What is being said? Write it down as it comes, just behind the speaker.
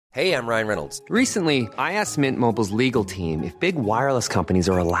Hey, I'm Ryan Reynolds. Recently, I asked Mint Mobile's legal team if big wireless companies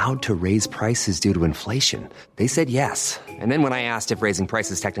are allowed to raise prices due to inflation. They said yes. And then when I asked if raising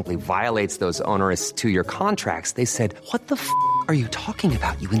prices technically violates those onerous two-year contracts, they said, "What the f*** are you talking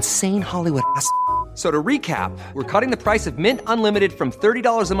about, you insane Hollywood ass?" So to recap, we're cutting the price of Mint Unlimited from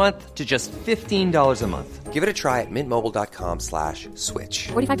 $30 a month to just $15 a month. Give it a try at mintmobile.com/switch.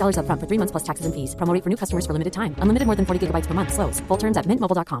 $45 up front for 3 months plus taxes and fees. Promo rate for new customers for limited time. Unlimited more than 40 gigabytes per month. Slows full terms at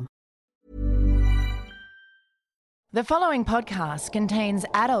mintmobile.com. The following podcast contains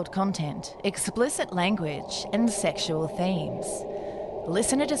adult content, explicit language, and sexual themes.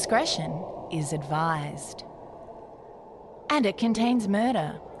 Listener discretion is advised. And it contains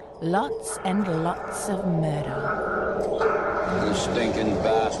murder. Lots and lots of murder. You stinking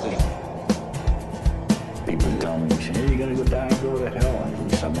bastard. People tell me, hey, you're gonna go die and go to hell.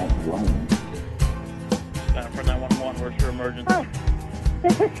 And I'm not wrong. For 911, where's your emergency? Oh,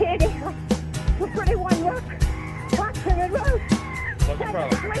 this is Sandy. 231 Rock. Watson Road. What's the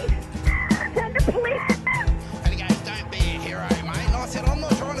problem? Send the police. And he goes, don't be a hero, mate. And I said, I'm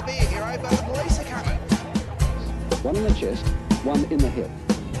not trying to be a hero, but the police are coming. One in the chest, one in the hip.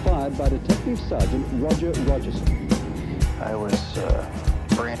 Fired by Detective Sergeant Roger Rogerson. I was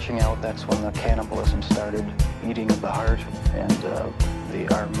branching out. That's when the cannibalism started, eating of the heart and the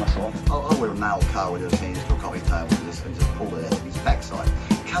arm muscle. I would have nailed Carl with his hands to a coffee table and just pulled it out of his backside.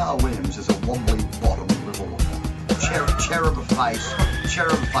 Carl Williams is a wobbly bottom little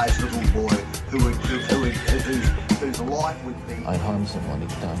cherub-faced little boy whose life would be. I'd harm someone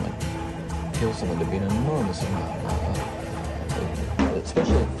each time I'd kill someone. There'd be an enormous amount,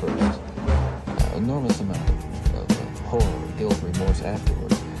 especially at first, enormous amount of horror, guilt, remorse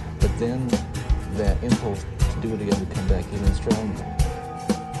afterwards. But then that impulse to do it again would come back even stronger.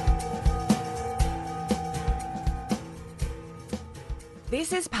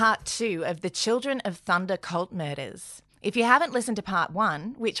 This is part 2 of the Children of Thunder cult murders. If you haven't listened to part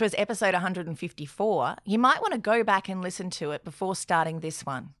 1, which was episode 154, you might want to go back and listen to it before starting this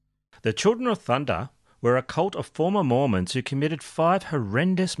one. The Children of Thunder were a cult of former Mormons who committed 5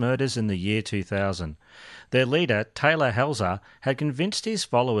 horrendous murders in the year 2000. Their leader, Taylor Helzer, had convinced his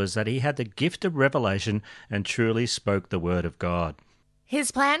followers that he had the gift of revelation and truly spoke the word of God. His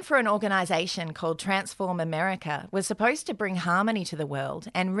plan for an organisation called Transform America was supposed to bring harmony to the world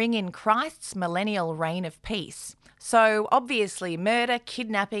and ring in Christ's millennial reign of peace. So, obviously, murder,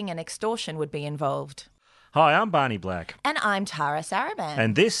 kidnapping and extortion would be involved. Hi, I'm Barney Black. And I'm Tara Saraban.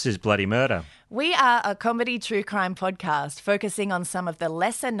 And this is Bloody Murder. We are a comedy true crime podcast focusing on some of the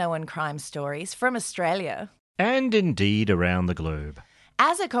lesser-known crime stories from Australia. And indeed around the globe.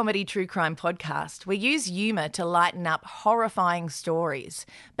 As a comedy true crime podcast, we use humour to lighten up horrifying stories,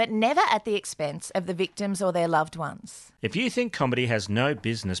 but never at the expense of the victims or their loved ones. If you think comedy has no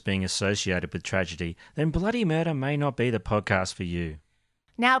business being associated with tragedy, then Bloody Murder may not be the podcast for you.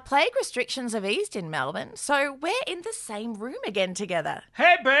 Now, plague restrictions have eased in Melbourne, so we're in the same room again together.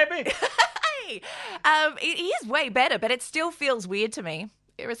 Hey, baby! Hey! It is way better, but it still feels weird to me.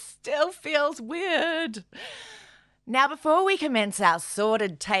 It still feels weird. Now, before we commence our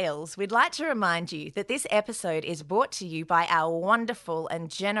sordid tales, we'd like to remind you that this episode is brought to you by our wonderful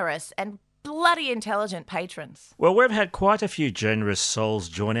and generous and bloody intelligent patrons. Well, we've had quite a few generous souls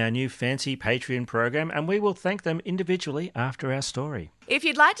join our new fancy Patreon program, and we will thank them individually after our story. If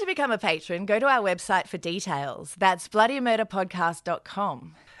you'd like to become a patron, go to our website for details. That's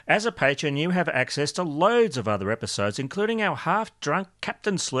bloodymurderpodcast.com. As a patron, you have access to loads of other episodes, including our half-drunk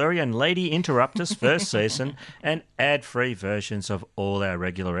Captain Slurry and Lady Interruptus first season, and ad-free versions of all our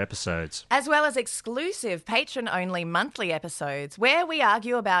regular episodes. As well as exclusive patron-only monthly episodes, where we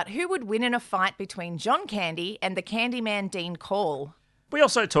argue about who would win in a fight between John Candy and the Candyman Dean Call. We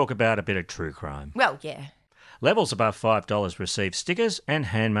also talk about a bit of true crime. Well, yeah. Levels above $5 receive stickers and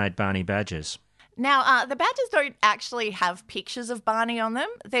handmade Barney badges. Now, the badges don't actually have pictures of Barney on them.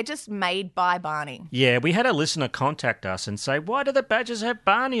 They're just made by Barney. Yeah, we had a listener contact us and say, why do the badges have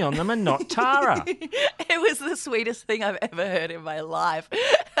Barney on them and not Tara? It was the sweetest thing I've ever heard in my life.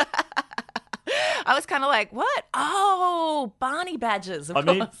 I was kind of like, what? Oh, Barney badges, of course.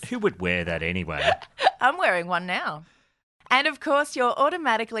 I mean, who would wear that anyway? I'm wearing one now. And, of course, you're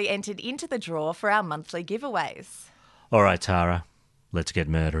automatically entered into the draw for our monthly giveaways. All right, Tara, let's get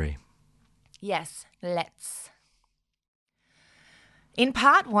murdery. Yes, let's. In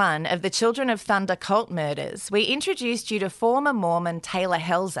part 1 of the Children of Thunder cult murders, we introduced you to former Mormon Taylor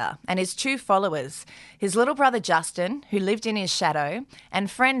Helzer and his 2 followers, his little brother Justin, who lived in his shadow, and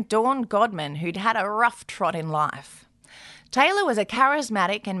friend Dawn Godman, who'd had a rough trot in life. Taylor was a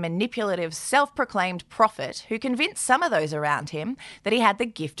charismatic and manipulative self-proclaimed prophet who convinced some of those around him that he had the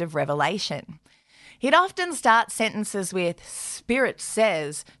gift of revelation. He'd often start sentences with "Spirit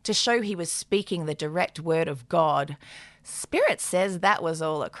says" to show he was speaking the direct word of God. Spirit says that was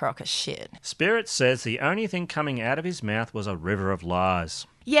all a crock of shit. Spirit says the only thing coming out of his mouth was a river of lies.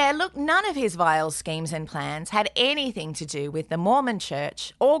 Yeah, look, none of his vile schemes and plans had anything to do with the Mormon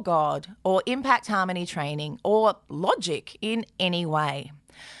Church or God or Impact Harmony training or logic in any way.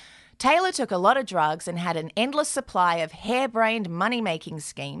 Taylor took a lot of drugs and had an endless supply of harebrained money-making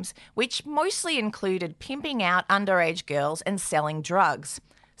schemes, which mostly included pimping out underage girls and selling drugs.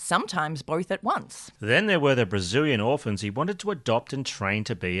 Sometimes both at once. Then there were the Brazilian orphans he wanted to adopt and train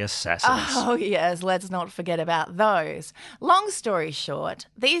to be assassins. Oh yes, let's not forget about those. Long story short,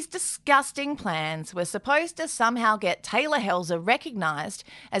 these disgusting plans were supposed to somehow get Taylor Helzer recognised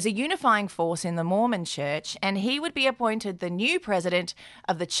as a unifying force in the Mormon Church, and he would be appointed the new president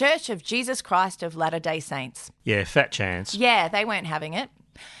of the Church of Jesus Christ of Latter-day Saints. Yeah, fat chance. Yeah, they weren't having it.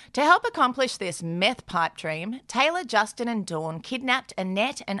 To help accomplish this meth pipe dream, Taylor, Justin and Dawn kidnapped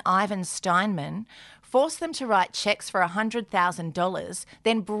Annette and Ivan Steinman, forced them to write cheques for $100,000,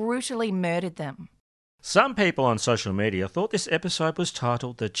 then brutally murdered them. Some people on social media thought this episode was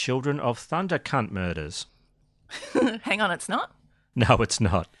titled The Children of Thunder Cunt Murders. Hang on, it's not? No, it's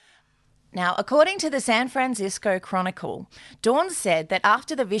not. Now, according to the San Francisco Chronicle, Dawn said that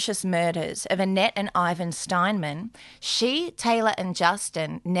after the vicious murders of Annette and Ivan Steinman, she, Taylor and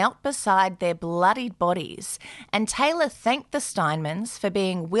Justin knelt beside their bloodied bodies, and Taylor thanked the Steinmans for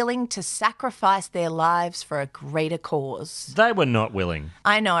being willing to sacrifice their lives for a greater cause. They were not willing.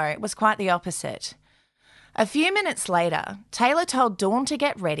 I know, it was quite the opposite. A few minutes later, Taylor told Dawn to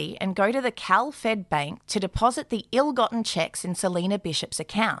get ready and go to the Cal Fed Bank to deposit the ill-gotten cheques in Selena Bishop's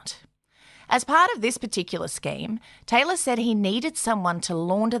account. As part of this particular scheme, Taylor said he needed someone to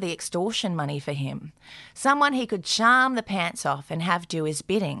launder the extortion money for him, someone he could charm the pants off and have do his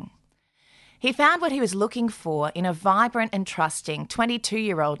bidding. He found what he was looking for in a vibrant and trusting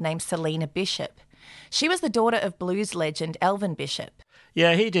 22-year-old named Selena Bishop. She was the daughter of blues legend Elvin Bishop.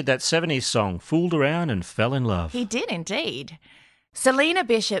 Yeah, he did that 70s song, Fooled Around and Fell in Love. He did indeed. Selena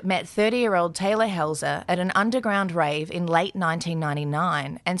Bishop met 30-year-old Taylor Helzer at an underground rave in late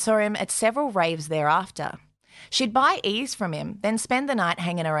 1999 and saw him at several raves thereafter. She'd buy ease from him, then spend the night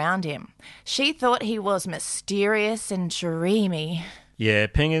hanging around him. She thought he was mysterious and dreamy. Yeah,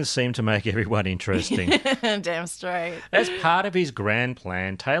 pingers seem to make everyone interesting. Damn straight. As part of his grand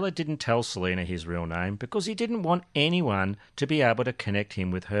plan, Taylor didn't tell Selena his real name because he didn't want anyone to be able to connect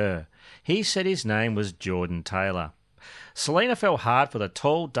him with her. He said his name was Jordan Taylor. Selena fell hard for the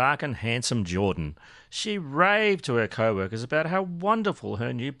tall, dark and handsome Jordan. She raved to her co-workers about how wonderful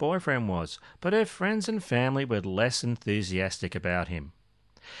her new boyfriend was, but her friends and family were less enthusiastic about him.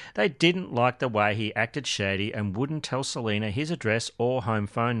 They didn't like the way he acted shady and wouldn't tell Selena his address or home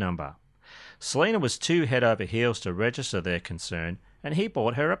phone number. Selena was too head over heels to register their concern, and he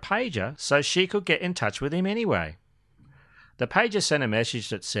bought her a pager so she could get in touch with him anyway. The pager sent a message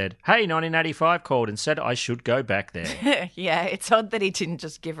that said, "Hey, 1985 called and said I should go back there." Yeah, it's odd that he didn't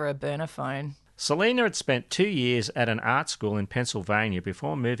just give her a burner phone. Selena had spent 2 years at an art school in Pennsylvania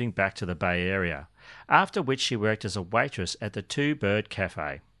before moving back to the Bay Area, after which she worked as a waitress at the Two Bird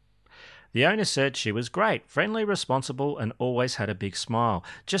Cafe. The owner said she was great, friendly, responsible, and always had a big smile,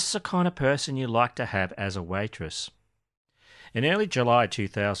 just the kind of person you like to have as a waitress. In early July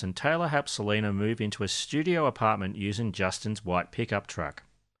 2000, Taylor helped Selena move into a studio apartment using Justin's white pickup truck.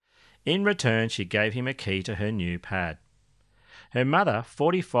 In return, she gave him a key to her new pad. Her mother,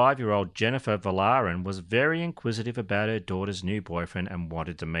 45-year-old Jennifer Valarin, was very inquisitive about her daughter's new boyfriend and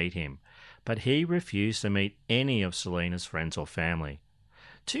wanted to meet him, but he refused to meet any of Selena's friends or family.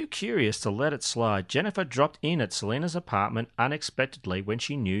 Too curious to let it slide, Jennifer dropped in at Selena's apartment unexpectedly when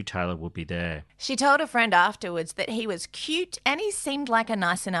she knew Taylor would be there. She told a friend afterwards that he was cute and he seemed like a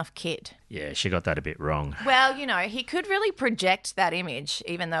nice enough kid. Yeah, she got that a bit wrong. Well, you know, he could really project that image,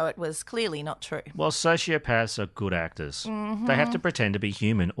 even though it was clearly not true. Well, sociopaths are good actors. Mm-hmm. They have to pretend to be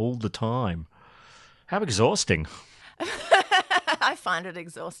human all the time. How exhausting. I find it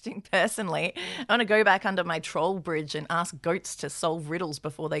exhausting, personally. I want to go back under my troll bridge and ask goats to solve riddles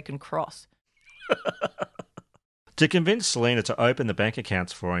before they can cross. To convince Selena to open the bank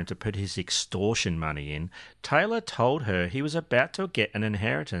accounts for him to put his extortion money in, Taylor told her he was about to get an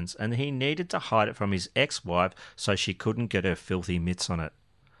inheritance and he needed to hide it from his ex-wife so she couldn't get her filthy mitts on it.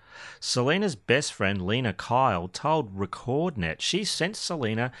 Selena's best friend, Lena Kyle, told RecordNet she sensed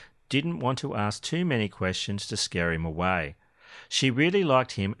Selena didn't want to ask too many questions to scare him away. She really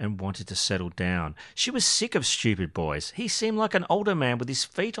liked him and wanted to settle down. She was sick of stupid boys. He seemed like an older man with his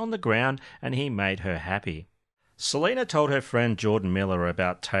feet on the ground, and he made her happy. Selena told her friend Jordan Miller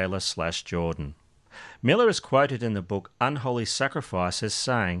about Taylor/Jordan. Miller is quoted in the book Unholy Sacrifice as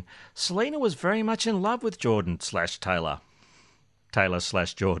saying, Selena was very much in love with Jordan/Taylor.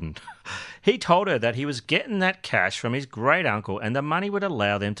 Taylor/Jordan. He told her that he was getting that cash from his great uncle and the money would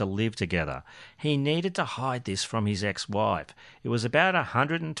allow them to live together. He needed to hide this from his ex-wife. It was about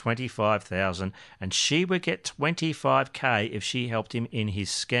 $125,000 and she would get $25,000 if she helped him in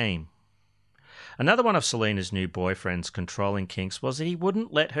his scheme. Another one of Selena's new boyfriend's controlling kinks was that he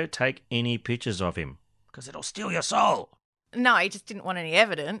wouldn't let her take any pictures of him because it'll steal your soul. No, he just didn't want any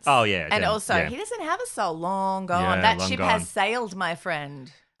evidence. Oh, yeah. And also, he doesn't have a soul. Long gone. Yeah, that long ship gone. has sailed, my friend.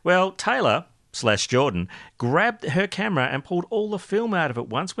 Well, Taylor/Jordan grabbed her camera and pulled all the film out of it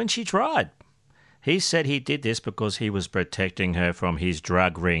once when she tried. He said he did this because he was protecting her from his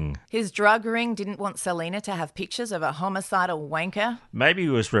drug ring. His drug ring didn't want Selena to have pictures of a homicidal wanker. Maybe he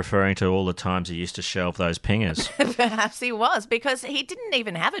was referring to all the times he used to shelve those pingers. Perhaps he was, because he didn't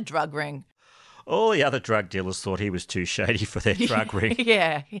even have a drug ring. All the other drug dealers thought he was too shady for their drug ring.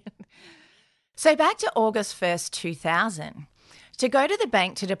 Yeah. So back to August 1st, 2000. To go to the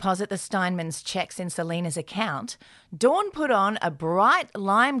bank to deposit the Steinmans' checks in Selena's account, Dawn put on a bright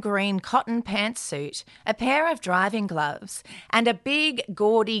lime green cotton pantsuit, a pair of driving gloves, and a big,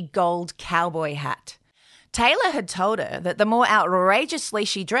 gaudy gold cowboy hat. Taylor had told her that the more outrageously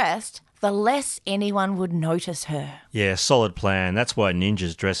she dressed, the less anyone would notice her. Yeah, solid plan. That's why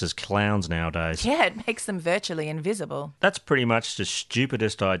ninjas dress as clowns nowadays. Yeah, it makes them virtually invisible. That's pretty much the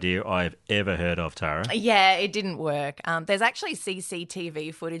stupidest idea I've ever heard of, Tara. Yeah, it didn't work. There's actually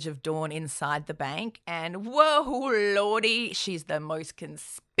CCTV footage of Dawn inside the bank, and whoa, lordy, she's the most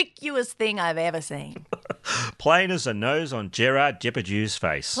conspicuous thing I've ever seen. Plain as the nose on Gerard Depardieu's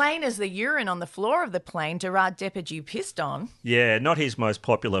face. Plain as the urine on the floor of the plane Gerard Depardieu pissed on. Yeah, not his most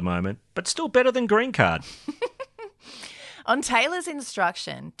popular moment, but still better than Green Card. On Taylor's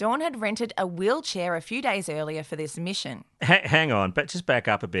instruction, Dawn had rented a wheelchair a few days earlier for this mission. Hang on, but just back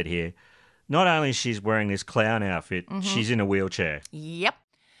up a bit here. Not only is she wearing this clown outfit, she's in a wheelchair. Yep.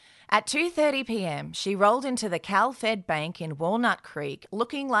 At 2:30 p.m, she rolled into the CalFed Bank in Walnut Creek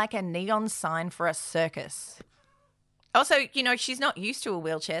looking like a neon sign for a circus. Also, you know, she's not used to a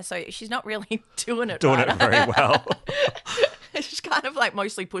wheelchair, so she's not really doing it Doing right. it very well. She's kind of like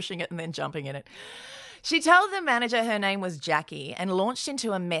mostly pushing it and then jumping in it. She told the manager her name was Jackie and launched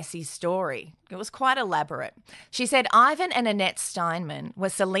into a messy story. It was quite elaborate. She said Ivan and Annette Steinman were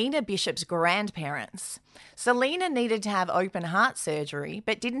Selena Bishop's grandparents. Selena needed to have open heart surgery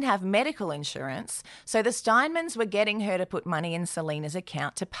but didn't have medical insurance, so the Steinmans were getting her to put money in Selena's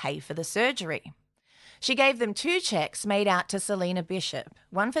account to pay for the surgery. She gave them 2 checks made out to Selena Bishop,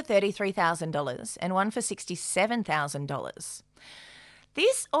 one for $33,000 and one for $67,000.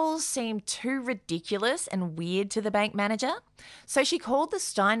 This all seemed too ridiculous and weird to the bank manager, so she called the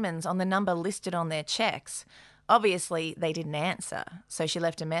Steinmans on the number listed on their checks. Obviously, they didn't answer, so she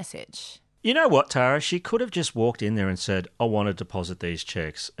left a message. You know what, Tara? She could have just walked in there and said, I want to deposit these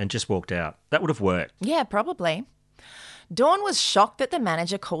checks, and just walked out. That would have worked. Yeah, probably. Dawn was shocked that the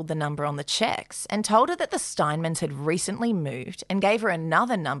manager called the number on the checks and told her that the Steinmans had recently moved and gave her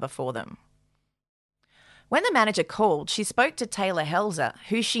another number for them. When the manager called, she spoke to Taylor Helzer,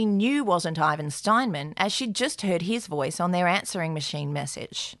 who she knew wasn't Ivan Steinman, as she'd just heard his voice on their answering machine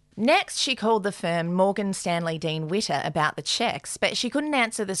message. Next, she called the firm Morgan Stanley Dean Witter about the checks, but she couldn't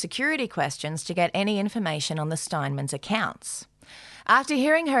answer the security questions to get any information on the Steinmans' accounts. After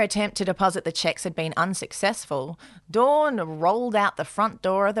hearing her attempt to deposit the checks had been unsuccessful, Dawn rolled out the front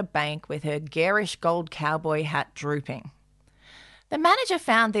door of the bank with her garish gold cowboy hat drooping. The manager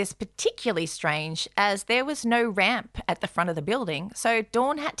found this particularly strange as there was no ramp at the front of the building, so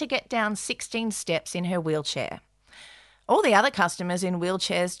Dawn had to get down 16 steps in her wheelchair. All the other customers in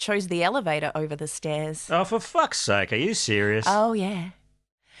wheelchairs chose the elevator over the stairs. Oh, for fuck's sake, are you serious? Oh, yeah.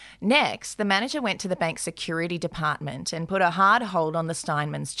 Next, the manager went to the bank's security department and put a hard hold on the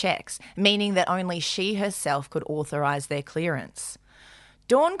Steinmans' checks, meaning that only she herself could authorise their clearance.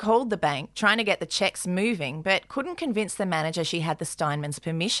 Dawn called the bank trying to get the checks moving, but couldn't convince the manager she had the Steinmans'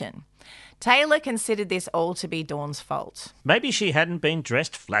 permission. Taylor considered this all to be Dawn's fault. Maybe she hadn't been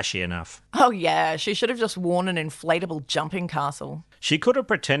dressed flashy enough. Oh yeah, she should have just worn an inflatable jumping castle. She could have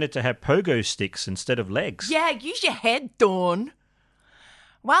pretended to have pogo sticks instead of legs. Yeah, use your head, Dawn.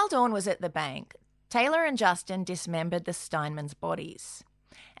 While Dawn was at the bank, Taylor and Justin dismembered the Steinmans' bodies.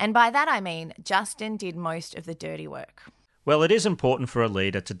 And by that I mean Justin did most of the dirty work. Well, it is important for a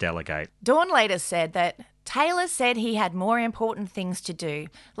leader to delegate. Dawn later said that Taylor said he had more important things to do,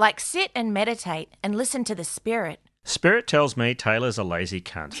 like sit and meditate and listen to the spirit. Spirit tells me Taylor's a lazy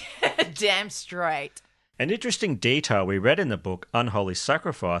cunt. Damn straight. An interesting detail we read in the book Unholy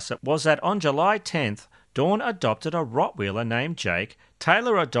Sacrifice was that on July 10th, Dawn adopted a Rottweiler named Jake,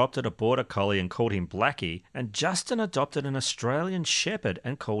 Taylor adopted a Border Collie and called him Blackie, and Justin adopted an Australian Shepherd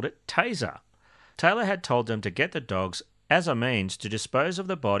and called it Taser. Taylor had told them to get the dogs as a means to dispose of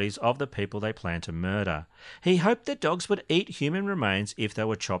the bodies of the people they planned to murder. He hoped the dogs would eat human remains if they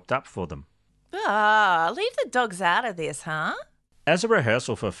were chopped up for them. Leave the dogs out of this, huh? As a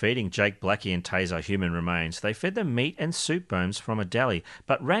rehearsal for feeding Jake, Blackie and Taser human remains, they fed them meat and soup bones from a deli,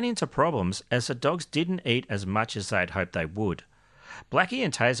 but ran into problems as the dogs didn't eat as much as they'd hoped they would. Blackie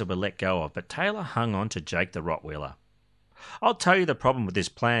and Taser were let go of, but Taylor hung on to Jake the Rottweiler. I'll tell you the problem with this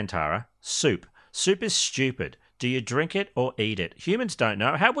plan, Tara. Soup. Soup is stupid. Do you drink it or eat it? Humans don't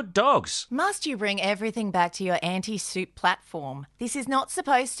know. How would dogs? Must you bring everything back to your anti-soup platform? This is not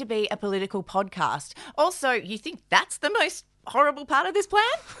supposed to be a political podcast. Also, you think that's the most horrible part of this plan?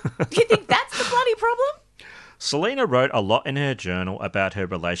 You think that's the bloody problem? Selena wrote a lot in her journal about her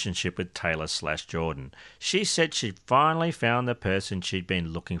relationship with Taylor/Jordan. She said she'd finally found the person she'd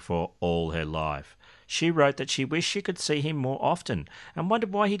been looking for all her life. She wrote that she wished she could see him more often and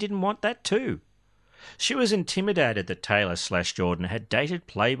wondered why he didn't want that too. She was intimidated that Taylor/Jordan had dated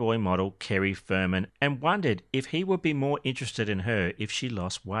Playboy model Kerry Furman and wondered if he would be more interested in her if she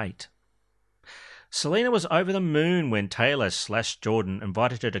lost weight. Selena was over the moon when Taylor/Jordan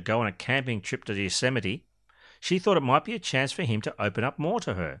invited her to go on a camping trip to Yosemite. She thought it might be a chance for him to open up more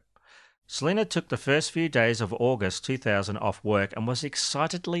to her. Selena took the first few days of August 2000 off work and was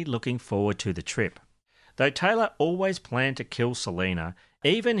excitedly looking forward to the trip. Though Taylor always planned to kill Selena,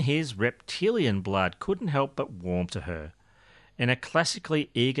 even his reptilian blood couldn't help but warm to her. In a classically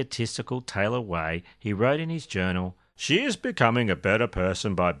egotistical Taylor way, he wrote in his journal, "She is becoming a better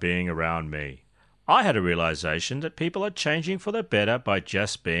person by being around me. I had a realization that people are changing for the better by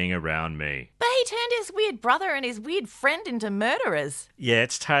just being around me." But he turned his weird brother and his weird friend into murderers. Yeah,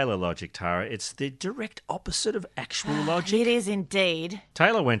 it's Taylor logic, Tara. It's the direct opposite of actual logic. It is indeed.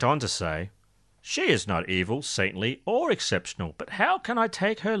 Taylor went on to say, "She is not evil, saintly, or exceptional, but how can I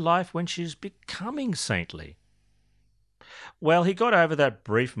take her life when she's becoming saintly?" Well, he got over that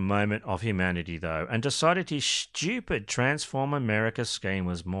brief moment of humanity, though, and decided his stupid Transform America scheme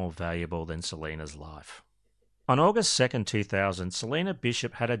was more valuable than Selena's life. On August 2nd, 2000, Selena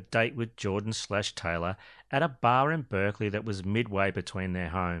Bishop had a date with Jordan/Taylor at a bar in Berkeley that was midway between their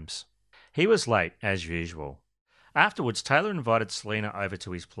homes. He was late, as usual. Afterwards, Taylor invited Selena over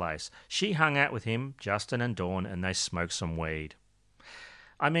to his place. She hung out with him, Justin and Dawn, and they smoked some weed.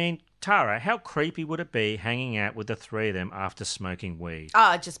 I mean, Tara, how creepy would it be hanging out with the three of them after smoking weed?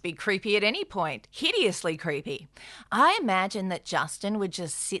 Oh, it'd just be creepy at any point. Hideously creepy. I imagine that Justin would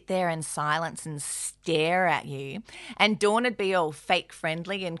just sit there in silence and stare at you, and Dawn would be all fake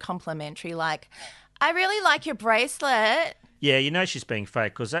friendly and complimentary like, "I really like your bracelet." Yeah, you know she's being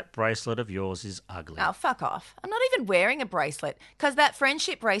fake because that bracelet of yours is ugly. Oh, fuck off. I'm not even wearing a bracelet because that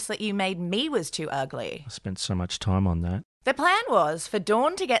friendship bracelet you made me was too ugly. I spent so much time on that. The plan was for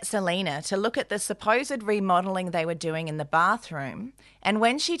Dawn to get Selena to look at the supposed remodelling they were doing in the bathroom, and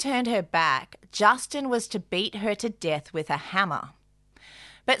when she turned her back, Justin was to beat her to death with a hammer.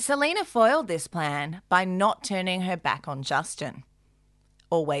 But Selena foiled this plan by not turning her back on Justin.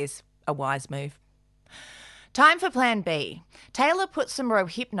 Always a wise move. Time for plan B. Taylor put some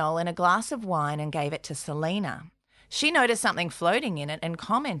Rohypnol in a glass of wine and gave it to Selena. She noticed something floating in it and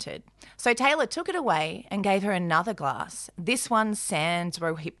commented. So Taylor took it away and gave her another glass, this one sans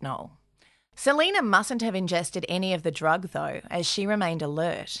Rohypnol. Selena mustn't have ingested any of the drug though, as she remained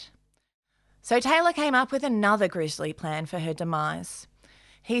alert. So Taylor came up with another grisly plan for her demise.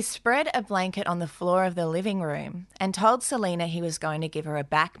 He spread a blanket on the floor of the living room and told Selena he was going to give her a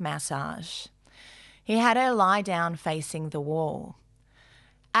back massage. He had her lie down facing the wall.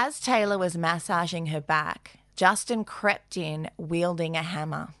 As Taylor was massaging her back, Justin crept in, wielding a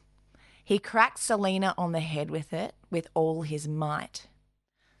hammer. He cracked Selena on the head with it, with all his might.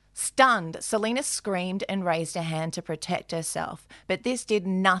 Stunned, Selena screamed and raised a hand to protect herself, but this did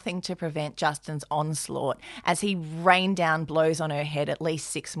nothing to prevent Justin's onslaught as he rained down blows on her head at least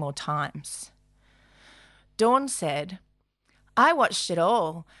 6 more times. Dawn said, "I watched it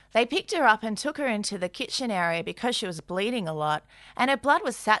all. They picked her up and took her into the kitchen area because she was bleeding a lot, and her blood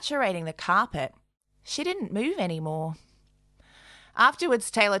was saturating the carpet. She didn't move anymore." Afterwards,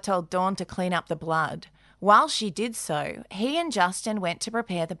 Taylor told Dawn to clean up the blood. While she did so, he and Justin went to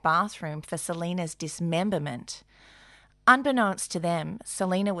prepare the bathroom for Selena's dismemberment. Unbeknownst to them,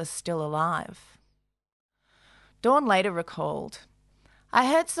 Selena was still alive. Dawn later recalled, I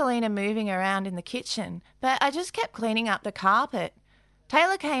heard Selena moving around in the kitchen, but I just kept cleaning up the carpet.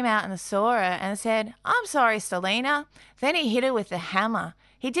 Taylor came out and saw her and said, I'm sorry, Selena. Then he hit her with the hammer.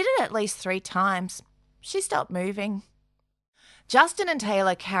 He did it at least 3 times. She stopped moving. Justin and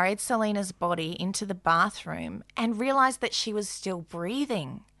Taylor carried Selena's body into the bathroom and realised that she was still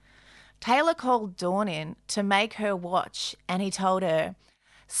breathing. Taylor called Dawn in to make her watch, and he told her,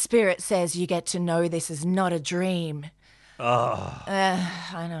 Spirit says you get to know this is not a dream. Oh.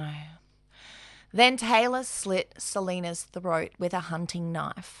 I know. Then Taylor slit Selena's throat with a hunting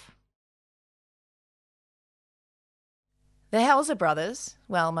knife. The Helzer brothers,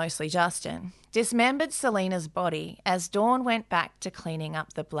 well, mostly Justin, dismembered Selena's body as Dawn went back to cleaning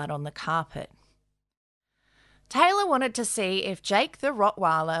up the blood on the carpet. Taylor wanted to see if Jake the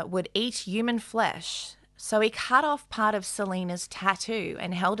Rottweiler would eat human flesh, so he cut off part of Selena's tattoo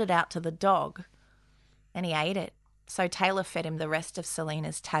and held it out to the dog. And he ate it, so Taylor fed him the rest of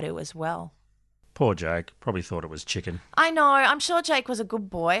Selena's tattoo as well. Poor Jake. Probably thought it was chicken. I know. I'm sure Jake was a good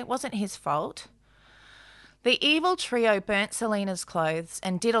boy. It wasn't his fault. The evil trio burnt Selena's clothes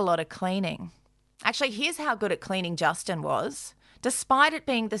and did a lot of cleaning. Actually, here's how good at cleaning Justin was. Despite it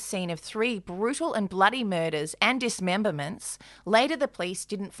being the scene of 3 brutal and bloody murders and dismemberments, later the police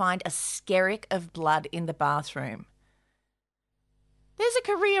didn't find a skerrick of blood in the bathroom. There's a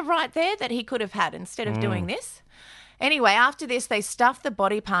career right there that he could have had instead of doing this. Anyway, after this, they stuffed the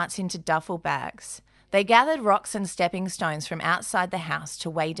body parts into duffel bags. They gathered rocks and stepping stones from outside the house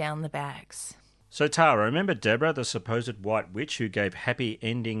to weigh down the bags. So, Tara, remember Deborah, the supposed white witch who gave happy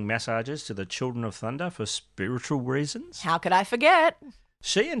ending massages to the Children of Thunder for spiritual reasons? How could I forget?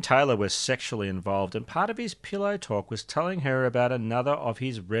 She and Taylor were sexually involved, and part of his pillow talk was telling her about another of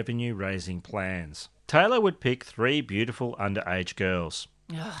his revenue-raising plans. Taylor would pick 3 beautiful underage girls.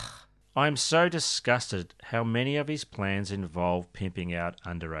 Ugh. I am so disgusted how many of his plans involve pimping out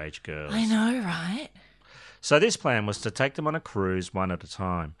underage girls. I know, right? So this plan was to take them on a cruise one at a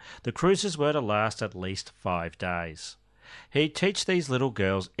time. The cruises were to last at least 5 days. He'd teach these little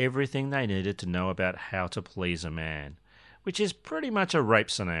girls everything they needed to know about how to please a man, which is pretty much a rape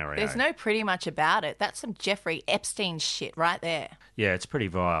scenario. There's no pretty much about it. That's some Jeffrey Epstein shit right there. Yeah, it's pretty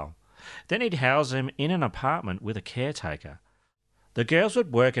vile. Then he'd house them in an apartment with a caretaker. The girls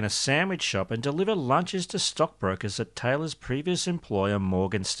would work in a sandwich shop and deliver lunches to stockbrokers at Taylor's previous employer,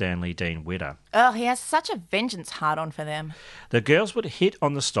 Morgan Stanley Dean Witter. Oh, he has such a vengeance hard-on for them. The girls would hit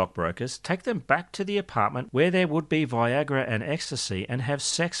on the stockbrokers, take them back to the apartment where there would be Viagra and ecstasy, and have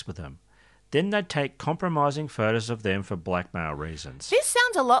sex with them. Then they'd take compromising photos of them for blackmail reasons. This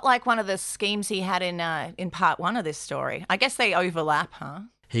sounds a lot like one of the schemes he had in part 1 of this story. I guess they overlap, huh?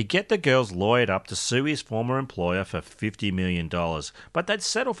 He'd get the girls lawyered up to sue his former employer for $50 million, but they'd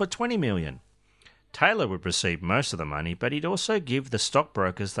settle for $20 million. Taylor would receive most of the money, but he'd also give the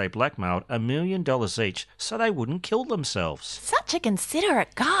stockbrokers they blackmailed $1 million each so they wouldn't kill themselves. Such a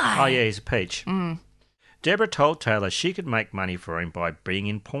considerate guy. Oh yeah, he's a peach. Deborah told Taylor she could make money for him by being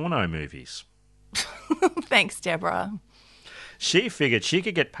in porno movies. Thanks, Deborah. She figured she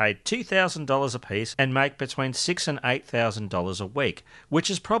could get paid $2,000 apiece and make between $6,000 and $8,000 a week,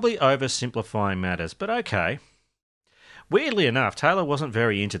 which is probably oversimplifying matters, but okay. Weirdly enough, Taylor wasn't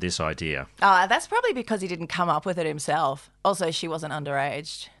very into this idea. That's probably because he didn't come up with it himself. Also, she wasn't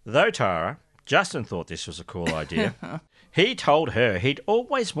underage. Though Tara, Justin thought this was a cool idea. He told her he'd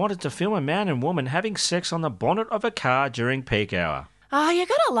always wanted to film a man and woman having sex on the bonnet of a car during peak hour. You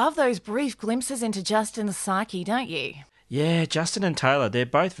gotta love those brief glimpses into Justin's psyche, don't you? Yeah, Justin and Taylor, they're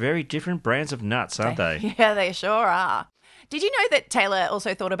both very different brands of nuts, aren't they? Yeah, they sure are. Did you know that Taylor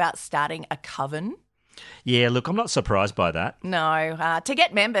also thought about starting a coven? Yeah, look, I'm not surprised by that. No, to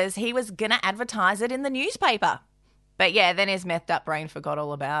get members, he was going to advertise it in the newspaper. But yeah, then his methed up brain forgot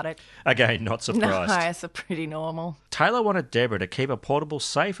all about it. Again, not surprised. No, it's pretty normal. Taylor wanted Deborah to keep a portable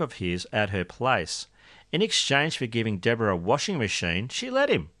safe of his at her place. In exchange for giving Deborah a washing machine, she let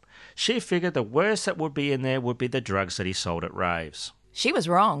him. She figured the worst that would be in there would be the drugs that he sold at raves. She was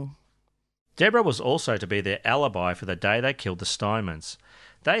wrong. Deborah was also to be their alibi for the day they killed the Steinmans.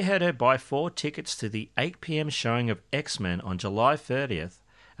 They had her buy 4 tickets to the 8 p.m. showing of X-Men on July 30th,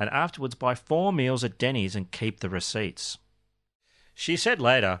 and afterwards buy 4 meals at Denny's and keep the receipts. She said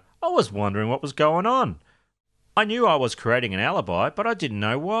later, I was wondering what was going on. I knew I was creating an alibi, but I didn't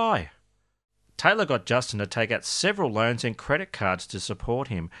know why. Taylor got Justin to take out several loans and credit cards to support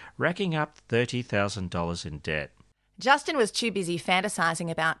him, racking up $30,000 in debt. Justin was too busy fantasising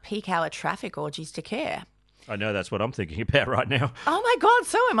about peak hour traffic orgies to care. I know that's what I'm thinking about right now. Oh my God,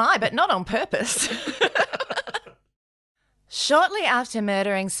 so am I, but not on purpose. Shortly after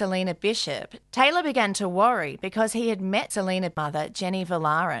murdering Selena Bishop, Taylor began to worry because he had met Selena's mother, Jenny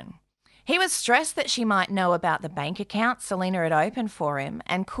Valarin. He was stressed that she might know about the bank account Selena had opened for him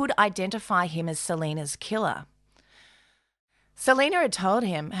and could identify him as Selena's killer. Selena had told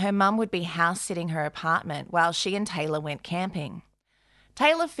him her mum would be house-sitting her apartment while she and Taylor went camping.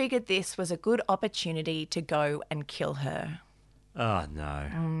 Taylor figured this was a good opportunity to go and kill her. Oh,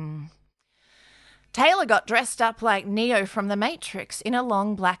 no. Taylor got dressed up like Neo from The Matrix in a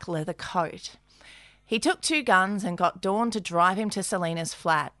long black leather coat. He took 2 guns and got Dawn to drive him to Selena's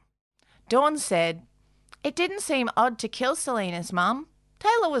flat. Dawn said, "It didn't seem odd to kill Selena's mum.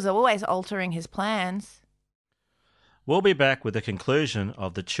 Taylor was always altering his plans." We'll be back with the conclusion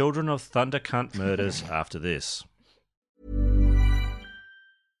of the Children of Thunder Cunt murders after this.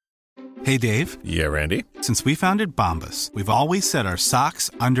 Hey, Dave. Yeah, Randy? Since we founded Bombas, we've always said our socks,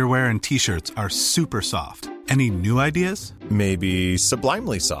 underwear, and T-shirts are super soft. Any new ideas? Maybe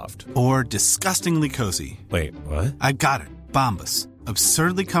sublimely soft. Or disgustingly cozy. Wait, what? I got it. Bombas.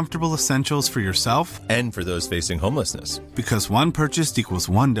 Absurdly comfortable essentials for yourself and for those facing homelessness. Because one purchased equals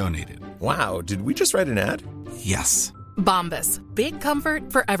one donated. Wow, did we just write an ad? Yes. Bombas. Big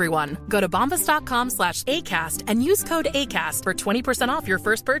comfort for everyone. Go to bombas.com/ACAST and use code ACAST for 20% off your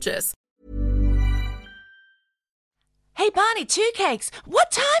first purchase. Hey, Barney, 2 cakes.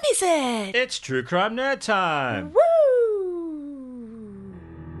 What time is it? It's True Crime Nerd Time. Woo!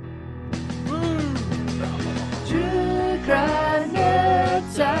 True Crime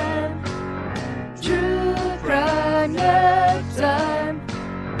Nerd Time. True Crime Nerd Time.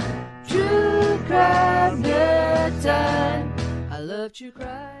 True Crime Nerd Time. I love true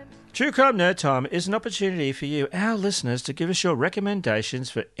crime. True Crime Nerd Time is an opportunity for you, our listeners, to give us your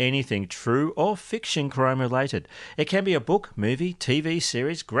recommendations for anything true or fiction crime related. It can be a book, movie, TV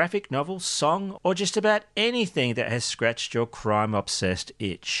series, graphic novel, song, or just about anything that has scratched your crime-obsessed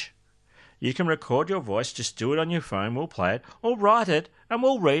itch. You can record your voice, just do it on your phone, we'll play it, or write it, and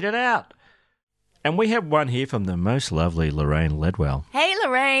we'll read it out. And we have one here from the most lovely Lorraine Ledwell. Hey,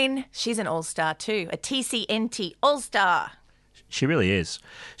 Lorraine. She's an all-star too, a TCNT all-star. She really is.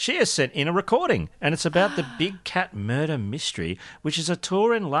 She has sent in a recording, and it's about the Big Cat Murder Mystery, which is a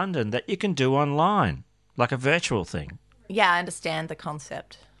tour in London that you can do online, like a virtual thing. Yeah, I understand the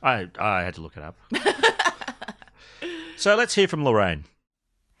concept. I had to look it up. So let's hear from Lorraine.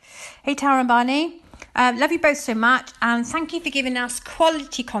 Hey, Tara and Barney. Love you both so much, and thank you for giving us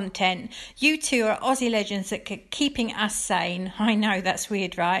quality content. You two are Aussie legends at keeping us sane. I know, that's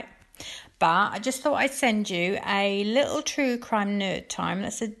weird, right? But I just thought I'd send you a little true crime nerd time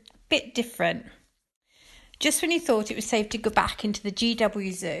that's a bit different. Just when you thought it was safe to go back into the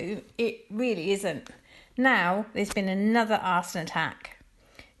GW Zoo, it really isn't. Now there's been another arson attack.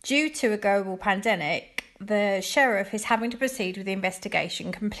 Due to a global pandemic, the sheriff is having to proceed with the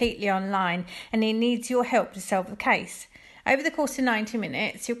investigation completely online, and he needs your help to solve the case. Over the course of 90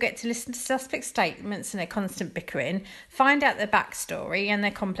 minutes, you'll get to listen to suspect statements and their constant bickering, find out their backstory and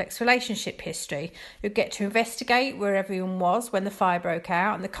their complex relationship history. You'll get to investigate where everyone was when the fire broke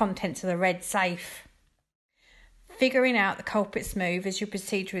out and the contents of the red safe. Figuring out the culprit's move as you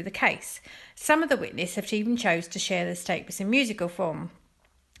proceed through the case. Some of the witnesses have even chose to share their statements in musical form,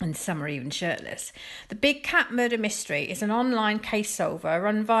 and some are even shirtless. The Big Cat Murder Mystery is an online case solver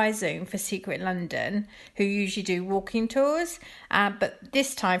run via Zoom for Secret London, who usually do walking tours, but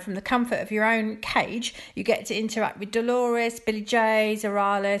this time from the comfort of your own cage, you get to interact with Dolores, Billy J,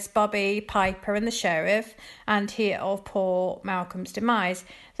 Zoralis, Bobby, Piper and the sheriff, and hear of poor Malcolm's demise.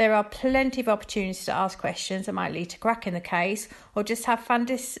 There are plenty of opportunities to ask questions that might lead to cracking the case, or just have fun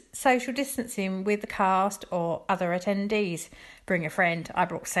social distancing with the cast or other attendees. Bring a friend. I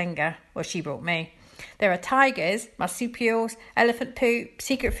brought Senga, or she brought me. There are tigers, marsupials, elephant poop,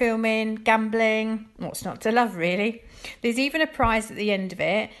 secret filming, gambling. What's not to love, really? There's even a prize at the end of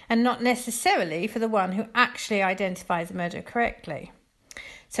it, and not necessarily for the one who actually identifies the murder correctly.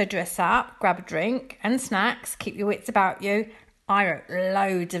 So dress up, grab a drink and snacks, keep your wits about you. I wrote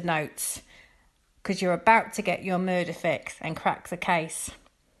loads of notes because you're about to get your murder fix and crack the case.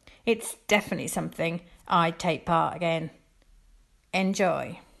 It's definitely something I'd take part again.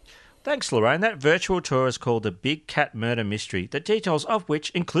 Enjoy. Thanks, Lorraine. That virtual tour is called the Big Cat Murder Mystery, the details of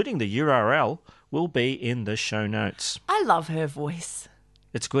which, including the URL, will be in the show notes. I love her voice.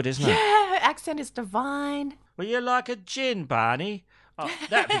 It's good, isn't it? Yeah, her accent is divine. Well, you like a gin, Barney? Oh,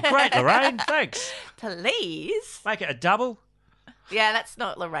 that'd be great, Lorraine. Thanks. Please. Make it a double. Yeah, that's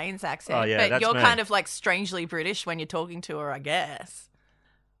not Lorraine's accent. Oh, yeah, but that's you're me. kind of like strangely British when you're talking to her, I guess.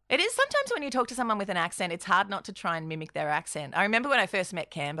 It is sometimes when you talk to someone with an accent, it's hard not to try and mimic their accent. I remember when I first met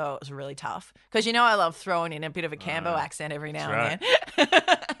Cambo, it was really tough. Because I love throwing in a bit of a Cambo accent every now and then.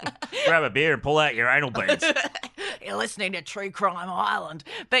 Grab a beer and pull out your anal beads. You're listening to True Crime Island.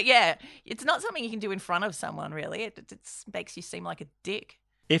 But yeah, it's not something you can do in front of someone, really. It makes you seem like a dick.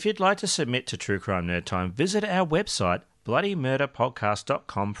 If you'd like to submit to True Crime Nerd Time, visit our website,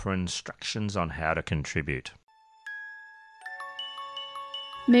 bloodymurderpodcast.com, for instructions on how to contribute.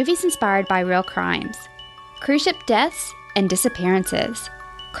 Movies inspired by real crimes, cruise ship deaths and disappearances,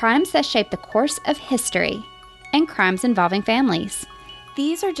 crimes that shape the course of history, and crimes involving families.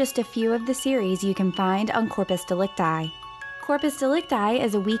 These are just a few of the series you can find on Corpus Delicti. Corpus Delicti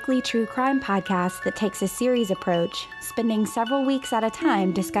is a weekly true crime podcast that takes a series approach, spending several weeks at a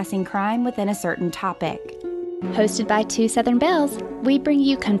time discussing crime within a certain topic. Hosted by two Southern belles, we bring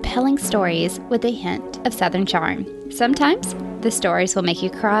you compelling stories with a hint of Southern charm. Sometimes the stories will make you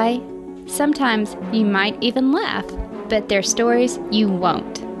cry. Sometimes you might even laugh, but they're stories you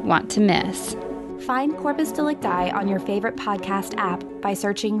won't want to miss. Find Corpus Delicti on your favorite podcast app by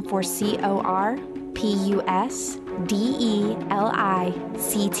searching for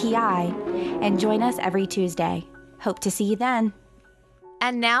CORPUSDELICTI and join us every Tuesday. Hope to see you then.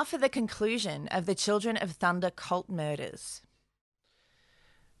 And now for the conclusion of the Children of Thunder cult murders.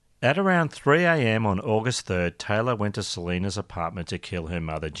 At around 3 a.m. on August 3rd, Taylor went to Selena's apartment to kill her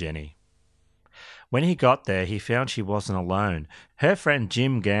mother, Jenny. When he got there, he found she wasn't alone. Her friend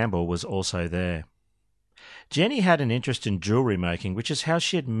Jim Gamble was also there. Jenny had an interest in jewellery making, which is how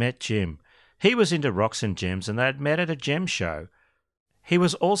she had met Jim. He was into rocks and gems, and they had met at a gem show. He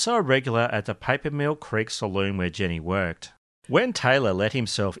was also a regular at the Paper Mill Creek Saloon where Jenny worked. When Taylor let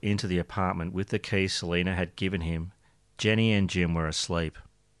himself into the apartment with the keys Selena had given him, Jenny and Jim were asleep.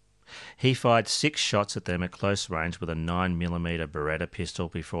 He fired 6 shots at them at close range with a 9mm Beretta pistol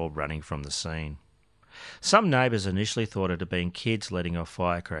before running from the scene. Some neighbours initially thought it had been kids letting off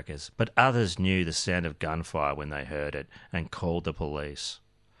firecrackers, but others knew the sound of gunfire when they heard it and called the police.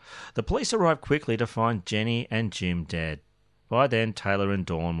 The police arrived quickly to find Jenny and Jim dead. By then, Taylor and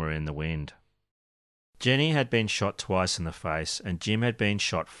Dawn were in the wind. Jenny had been shot twice in the face, and Jim had been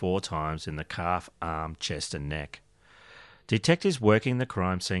shot 4 times in the calf, arm, chest and neck. Detectives working the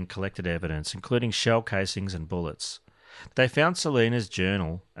crime scene collected evidence, including shell casings and bullets. They found Selena's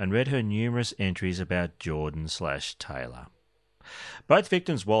journal and read her numerous entries about Jordan/Taylor. Both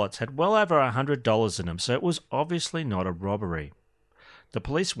victims' wallets had well over $100 in them, so it was obviously not a robbery. The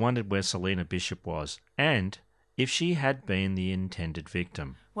police wondered where Selena Bishop was, and if she had been the intended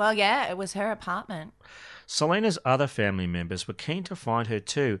victim. Well, yeah, it was her apartment. Selena's other family members were keen to find her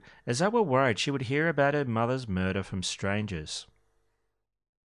too, as they were worried she would hear about her mother's murder from strangers.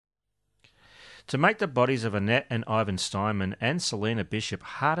 To make the bodies of Annette and Ivan Steinman and Selena Bishop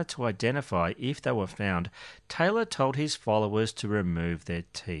harder to identify if they were found, Taylor told his followers to remove their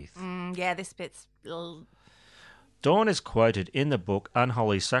teeth. Yeah, this bit's... Dawn is quoted in the book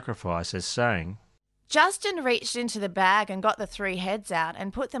Unholy Sacrifice as saying, Justin reached into the bag and got the 3 heads out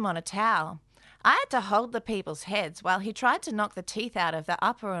and put them on a towel. I had to hold the people's heads while he tried to knock the teeth out of the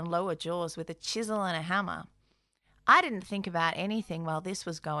upper and lower jaws with a chisel and a hammer. I didn't think about anything while this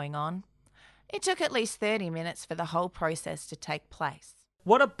was going on. It took at least 30 minutes for the whole process to take place.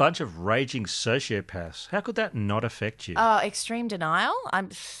 What a bunch of raging sociopaths. How could that not affect you? Oh, extreme denial? I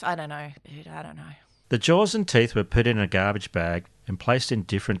don't know, dude, I don't know. The jaws and teeth were put in a garbage bag and placed in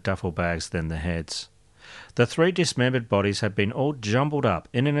different duffel bags than the heads. The 3 dismembered bodies had been all jumbled up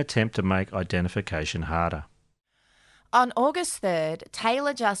in an attempt to make identification harder. On August 3rd,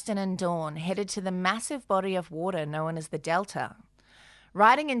 Taylor, Justin and Dawn headed to the massive body of water known as the Delta.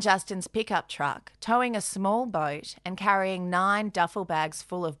 Riding in Justin's pickup truck, towing a small boat and carrying 9 duffel bags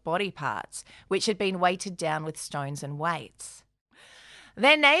full of body parts, which had been weighted down with stones and weights.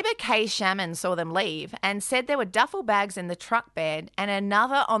 Their neighbour Kay Shaman saw them leave and said there were duffel bags in the truck bed and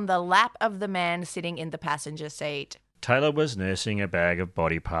another on the lap of the man sitting in the passenger seat. Taylor was nursing a bag of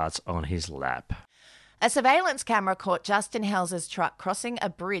body parts on his lap. A surveillance camera caught Justin Helser's truck crossing a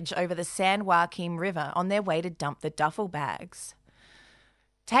bridge over the San Joaquin River on their way to dump the duffel bags.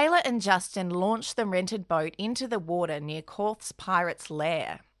 Taylor and Justin launched the rented boat into the water near Korth's Pirates'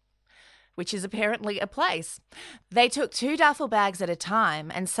 Lair, which is apparently a place. They took 2 duffel bags at a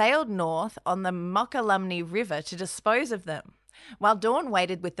time and sailed north on the Mokelumne River to dispose of them, while Dawn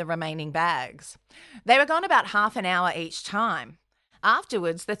waited with the remaining bags. They were gone about half an hour each time.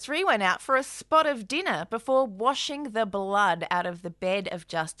 Afterwards, the 3 went out for a spot of dinner before washing the blood out of the bed of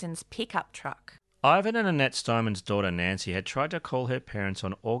Justin's pickup truck. Ivan and Annette Steinman's daughter Nancy had tried to call her parents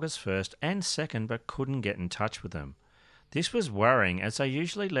on August 1st and 2nd but couldn't get in touch with them. This was worrying, as they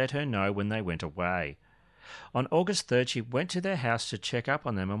usually let her know when they went away. On August 3rd, she went to their house to check up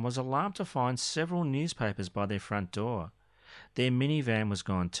on them and was alarmed to find several newspapers by their front door. Their minivan was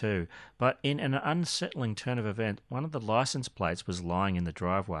gone too, but in an unsettling turn of events, one of the license plates was lying in the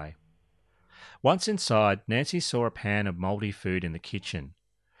driveway. Once inside, Nancy saw a pan of mouldy food in the kitchen.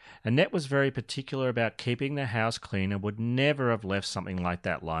 Annette was very particular about keeping the house clean and would never have left something like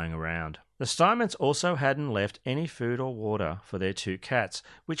that lying around. The Steinmans also hadn't left any food or water for their 2 cats,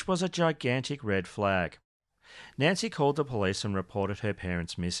 which was a gigantic red flag. Nancy called the police and reported her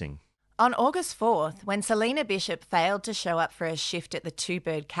parents missing. On August 4th, when Selena Bishop failed to show up for a shift at the Two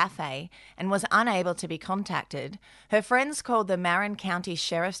Bird Cafe and was unable to be contacted, her friends called the Marin County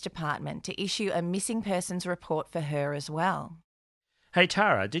Sheriff's Department to issue a missing persons report for her as well. Hey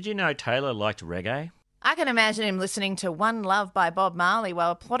Tara, did you know Taylor liked reggae? I can imagine him listening to One Love by Bob Marley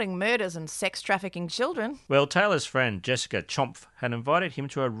while plotting murders and sex trafficking children. Well, Taylor's friend Jessica Chompf had invited him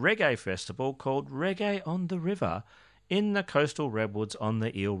to a reggae festival called Reggae on the River in the coastal redwoods on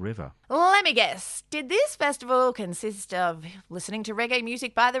the Eel River. Let me guess, did this festival consist of listening to reggae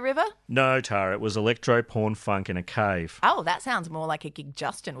music by the river? No, Tara, it was electro porn funk in a cave. Oh, that sounds more like a gig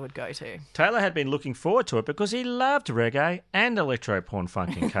Justin would go to. Taylor had been looking forward to it because he loved reggae and electro porn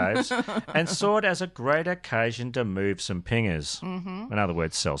funk in caves and saw it as a great occasion to move some pingers. Mm-hmm. In other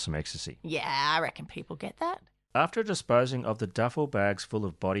words, sell some ecstasy. Yeah, I reckon people get that. After disposing of the duffel bags full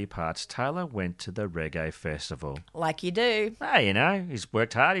of body parts, Taylor went to the reggae festival. Like you do. Hey, you know, he's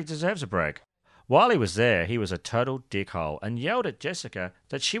worked hard, he deserves a break. While he was there, he was a total dickhole and yelled at Jessica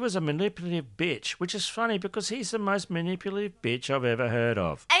that she was a manipulative bitch, which is funny because he's the most manipulative bitch I've ever heard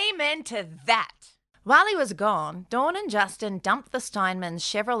of. Amen to that. While he was gone, Dawn and Justin dumped the Steinmans'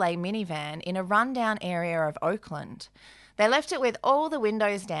 Chevrolet minivan in a rundown area of Oakland. They left it with all the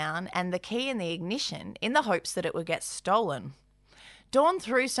windows down and the key in the ignition in the hopes that it would get stolen. Dawn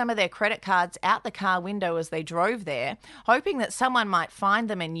threw some of their credit cards out the car window as they drove there, hoping that someone might find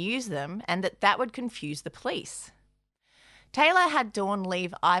them and use them and that would confuse the police. Taylor had Dawn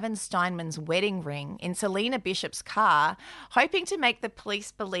leave Ivan Steinman's wedding ring in Selena Bishop's car, hoping to make the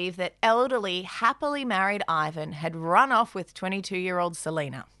police believe that elderly, happily married Ivan had run off with 22-year-old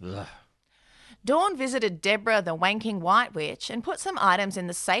Selena. Ugh. Dawn visited Deborah the Wanking White Witch and put some items in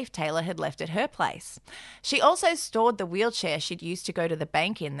the safe Taylor had left at her place. She also stored the wheelchair she'd used to go to the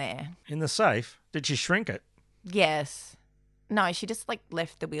bank in there. In the safe? Did she shrink it? Yes. No, she just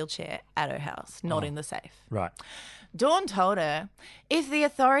left the wheelchair at her house, not in the safe. Right. Dawn told her, if the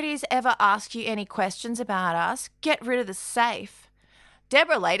authorities ever ask you any questions about us, get rid of the safe.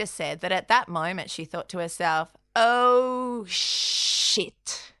 Deborah later said that at that moment she thought to herself, oh,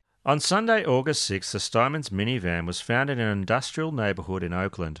 shit. On Sunday, August 6th, the Steinmans' minivan was found in an industrial neighbourhood in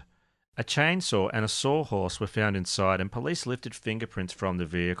Oakland. A chainsaw and a sawhorse were found inside and police lifted fingerprints from the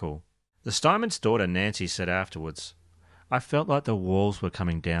vehicle. The Steinmans' daughter Nancy said afterwards, I felt like the walls were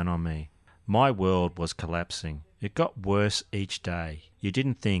coming down on me. My world was collapsing. It got worse each day. You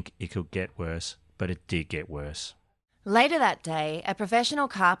didn't think it could get worse, but it did get worse. Later that day, a professional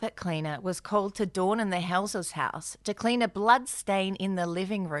carpet cleaner was called to Dawn and the Helzers' house to clean a blood stain in the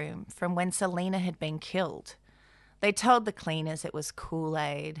living room from when Selena had been killed. They told the cleaners it was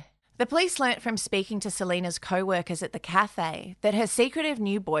Kool-Aid. The police learnt from speaking to Selena's co-workers at the cafe that her secretive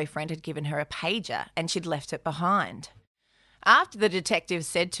new boyfriend had given her a pager and she'd left it behind. After the detectives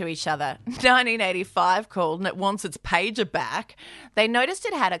said to each other, 1985 called and it wants its pager back, they noticed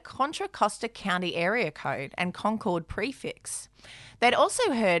it had a Contra Costa County area code and Concord prefix. They'd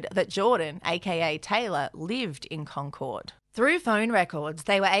also heard that Jordan, aka Taylor, lived in Concord. Through phone records,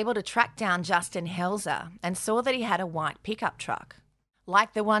 they were able to track down Justin Helzer and saw that he had a white pickup truck,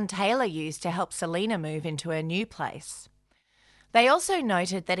 like the one Taylor used to help Selena move into her new place. They also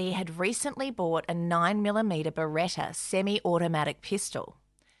noted that he had recently bought a 9mm Beretta semi-automatic pistol.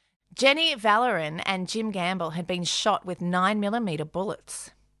 Jenny Valoran and Jim Gamble had been shot with 9mm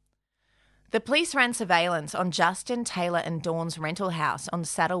bullets. The police ran surveillance on Justin, Taylor and Dawn's rental house on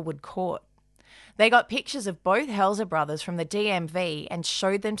Saddlewood Court. They got pictures of both Helzer brothers from the DMV and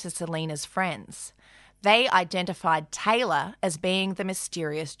showed them to Selena's friends. They identified Taylor as being the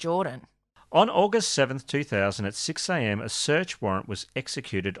mysterious Jordan. On August 7th, 2000, at 6 a.m, a search warrant was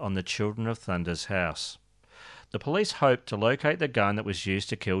executed on the Children of Thunder's house. The police hoped to locate the gun that was used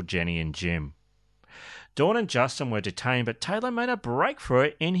to kill Jenny and Jim. Dawn and Justin were detained, but Taylor made a break for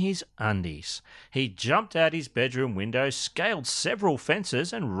it in his undies. He jumped out his bedroom window, scaled several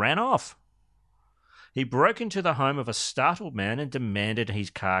fences, and ran off. He broke into the home of a startled man and demanded his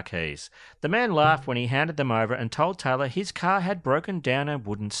car keys. The man laughed when he handed them over and told Taylor his car had broken down and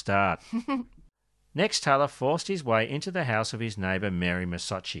wouldn't start. Next, Taylor forced his way into the house of his neighbour Mary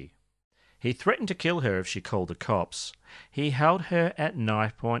Masocci. He threatened to kill her if she called the cops. He held her at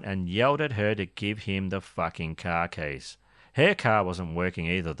knife point and yelled at her to give him the fucking car keys. Her car wasn't working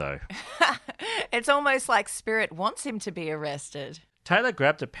either, though. It's almost like Spirit wants him to be arrested. Taylor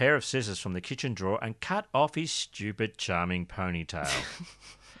grabbed a pair of scissors from the kitchen drawer and cut off his stupid, charming ponytail.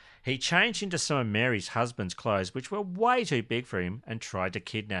 He changed into some of Mary's husband's clothes, which were way too big for him, and tried to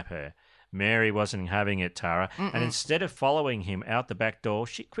kidnap her. Mary wasn't having it, Tara, and instead of following him out the back door,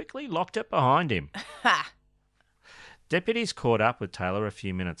 she quickly locked it behind him. Deputies caught up with Taylor a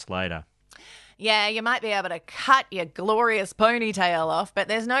few minutes later. Yeah, you might be able to cut your glorious ponytail off, but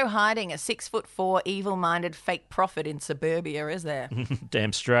there's no hiding a 6'4" evil-minded fake prophet in suburbia, is there?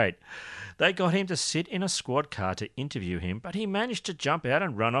 Damn straight. They got him to sit in a squad car to interview him, but he managed to jump out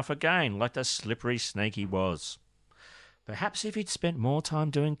and run off again like the slippery snake he was. Perhaps if he'd spent more time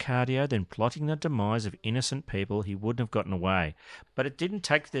doing cardio than plotting the demise of innocent people, he wouldn't have gotten away, but it didn't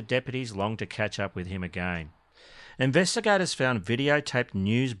take the deputies long to catch up with him again. Investigators found videotaped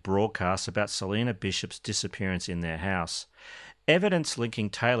news broadcasts about Selena Bishop's disappearance in their house. Evidence linking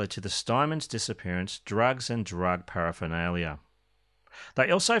Taylor to the Steinmans' disappearance, drugs and drug paraphernalia.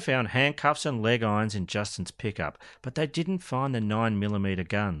 They also found handcuffs and leg irons in Justin's pickup, but they didn't find the 9mm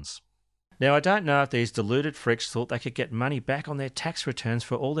guns. Now, I don't know if these deluded freaks thought they could get money back on their tax returns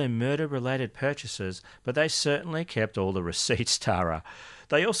for all their murder-related purchases, but they certainly kept all the receipts, Tara.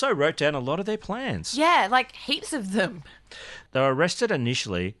 They also wrote down a lot of their plans. Yeah, like heaps of them. They were arrested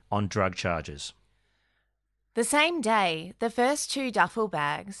initially on drug charges. The same day, the first 2 duffel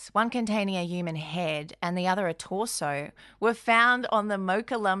bags, one containing a human head and the other a torso, were found on the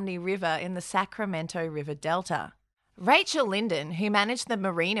Mokelumne River in the Sacramento River Delta. Rachel Linden, who managed the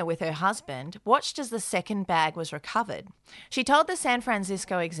marina with her husband, watched as the second bag was recovered. She told the San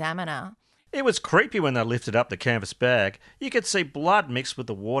Francisco Examiner, "It was creepy when they lifted up the canvas bag. You could see blood mixed with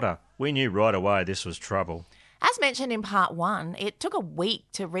the water. We knew right away this was trouble." As mentioned in part 1, it took a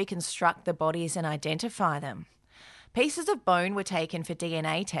week to reconstruct the bodies and identify them. Pieces of bone were taken for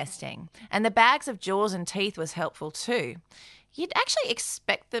DNA testing, and the bags of jaws and teeth was helpful too. You'd actually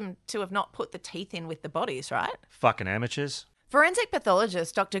expect them to have not put the teeth in with the bodies, right? Fucking amateurs. Forensic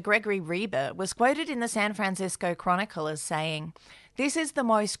pathologist Dr. Gregory Reber was quoted in the San Francisco Chronicle as saying, "This is the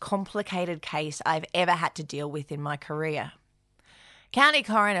most complicated case I've ever had to deal with in my career." County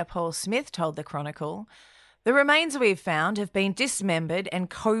Coroner Paul Smith told the Chronicle, "The remains we've found have been dismembered and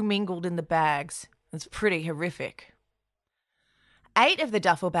commingled in the bags. It's pretty horrific." 8 of the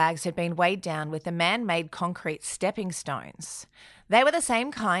duffel bags had been weighed down with the man-made concrete stepping stones. They were the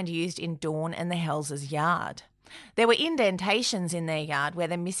same kind used in Dawn and the Hells' yard. There were indentations in their yard where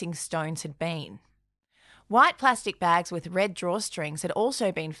the missing stones had been. White plastic bags with red drawstrings had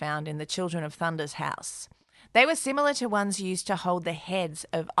also been found in the Children of Thunder's house. They were similar to ones used to hold the heads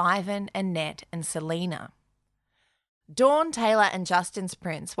of Ivan, Annette and Selena. Dawn, Taylor and Justin's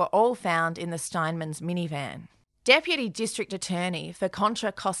prints were all found in the Steinmans' minivan. Deputy District Attorney for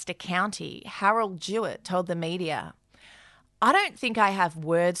Contra Costa County, Harold Jewett, told the media, "I don't think I have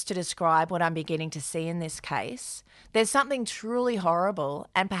words to describe what I'm beginning to see in this case. There's something truly horrible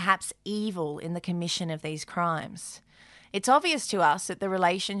and perhaps evil in the commission of these crimes. It's obvious to us that the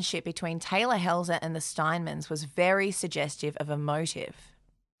relationship between Taylor Helzer and the Steinmans was very suggestive of a motive."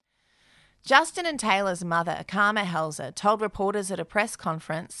 Justin and Taylor's mother, Karma Helzer, told reporters at a press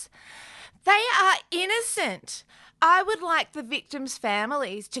conference, "They are innocent. I would like the victims'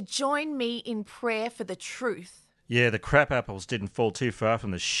 families to join me in prayer for the truth." Yeah, the crap apples didn't fall too far from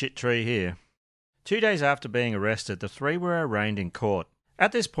the shit tree here. 2 days after being arrested, the 3 were arraigned in court.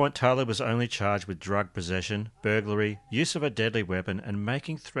 At this point, Taylor was only charged with drug possession, burglary, use of a deadly weapon, and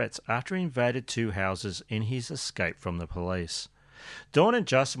making threats after he invaded 2 houses in his escape from the police. Dawn and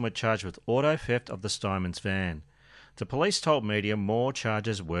Justin were charged with auto theft of the Steinmans' van. The police told media more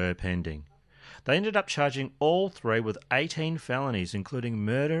charges were pending. They ended up charging all 3 with 18 felonies, including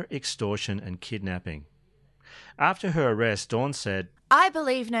murder, extortion, and kidnapping. After her arrest, Dawn said, "I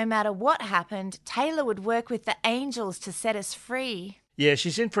believe no matter what happened, Taylor would work with the angels to set us free." Yeah,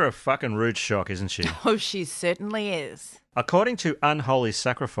 she's in for a fucking rude shock, isn't she? Oh, she certainly is. According to Unholy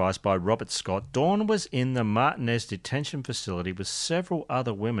Sacrifice by Robert Scott, Dawn was in the Martinez detention facility with several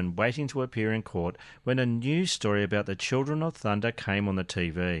other women waiting to appear in court when a news story about the Children of Thunder came on the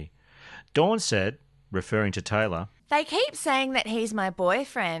TV. Dawn said, referring to Taylor, "They keep saying that he's my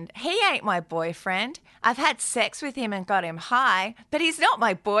boyfriend. He ain't my boyfriend. I've had sex with him and got him high, but he's not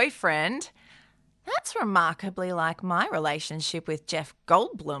my boyfriend. That's remarkably like my relationship with Jeff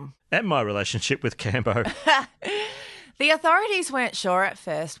Goldblum." And my relationship with Cambo. The authorities weren't sure at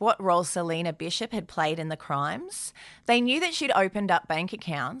first what role Selena Bishop had played in the crimes. They knew that she'd opened up bank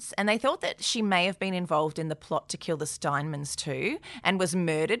accounts, and they thought that she may have been involved in the plot to kill the Steinmans too, and was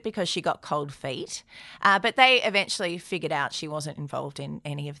murdered because she got cold feet. But they eventually figured out she wasn't involved in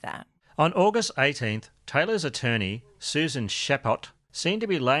any of that. On August 18th, Taylor's attorney, Susan Shepot, seemed to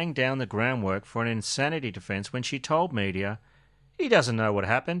be laying down the groundwork for an insanity defence when she told media, "He doesn't know what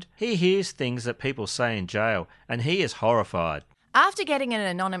happened. He hears things that people say in jail, and he is horrified." After getting an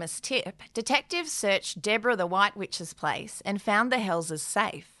anonymous tip, detectives searched Deborah the White Witch's place and found the Helzers'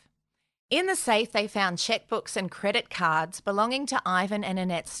 safe. In the safe, they found checkbooks and credit cards belonging to Ivan and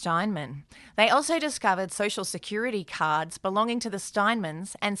Annette Steinman. They also discovered social security cards belonging to the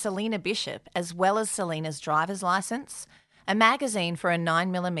Steinmans and Selena Bishop, as well as Selena's driver's licence, a magazine for a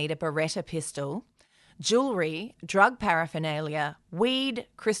 9mm Beretta pistol, jewellery, drug paraphernalia, weed,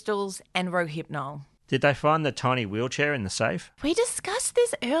 crystals and Rohypnol. Did they find the tiny wheelchair in the safe? We discussed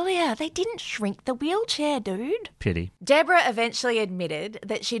this earlier. They didn't shrink the wheelchair, dude. Pity. Deborah eventually admitted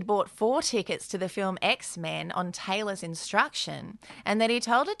that she'd bought 4 tickets to the film X-Men on Taylor's instruction, and that he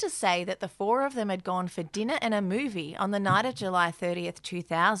told her to say that the 4 of them had gone for dinner and a movie on the night of July 30th,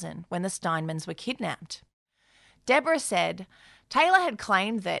 2000, when the Steinmans were kidnapped. Deborah said Taylor had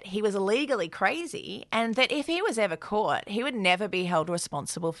claimed that he was legally crazy and that if he was ever caught, he would never be held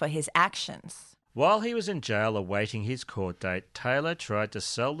responsible for his actions. While he was in jail awaiting his court date, Taylor tried to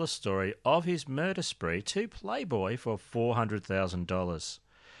sell the story of his murder spree to Playboy for $400,000.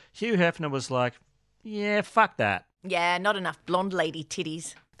 Hugh Hefner was like, "Yeah, fuck that." Yeah, not enough blonde lady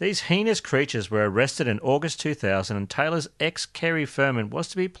titties. These heinous creatures were arrested in August 2000 and Taylor's ex, Kerry Furman, was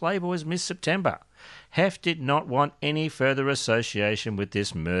to be Playboy's Miss September. Hef did not want any further association with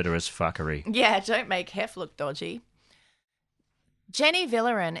this murderous fuckery. Yeah, don't make Hef look dodgy. Jenny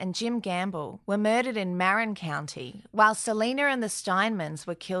Villerin and Jim Gamble were murdered in Marin County, while Selena and the Steinmans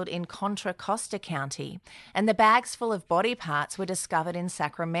were killed in Contra Costa County, and the bags full of body parts were discovered in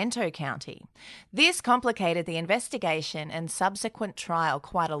Sacramento County. This complicated the investigation and subsequent trial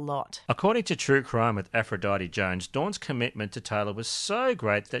quite a lot. According to True Crime with Aphrodite Jones, Dawn's commitment to Taylor was so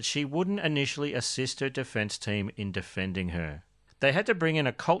great that she wouldn't initially assist her defence team in defending her. They had to bring in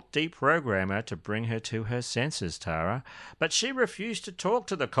a cult deprogrammer to bring her to her senses, Tara, but she refused to talk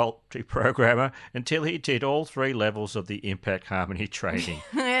to the cult deprogrammer until he did all 3 levels of the Impact Harmony training.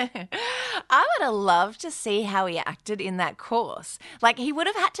 I would have loved to see how he acted in that course. Like, he would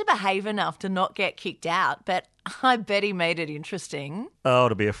have had to behave enough to not get kicked out, but I bet he made it interesting. Oh,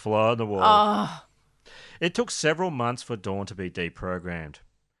 to be a fly on the wall. Oh. It took several months for Dawn to be deprogrammed.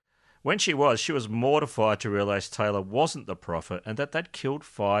 When she was mortified to realise Taylor wasn't the prophet and that they'd killed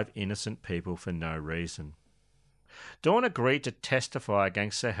 5 innocent people for no reason. Dawn agreed to testify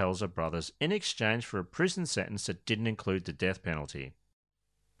against the Helzer brothers in exchange for a prison sentence that didn't include the death penalty.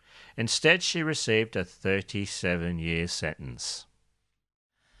 Instead, she received a 37-year sentence.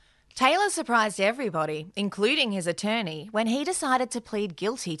 Taylor surprised everybody, including his attorney, when he decided to plead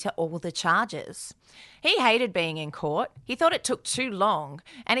guilty to all the charges. He hated being in court, he thought it took too long,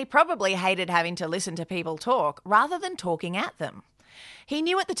 and he probably hated having to listen to people talk rather than talking at them. He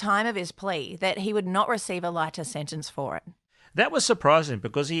knew at the time of his plea that he would not receive a lighter sentence for it. That was surprising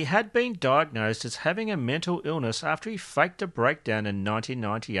because he had been diagnosed as having a mental illness after he faked a breakdown in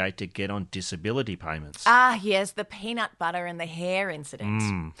 1998 to get on disability payments. Ah, yes, the peanut butter and the hair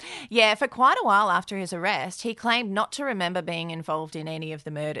incident. Yeah, for quite a while after his arrest, he claimed not to remember being involved in any of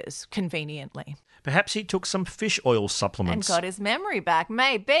the murders, conveniently. Perhaps he took some fish oil supplements. And got his memory back,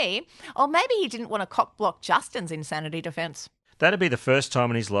 maybe. Or maybe he didn't want to cockblock Justin's insanity defence. That'd be the first time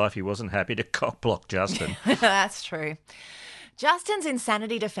in his life he wasn't happy to cockblock Justin. That's true. Justin's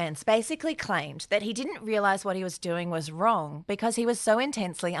insanity defence basically claimed that he didn't realise what he was doing was wrong because he was so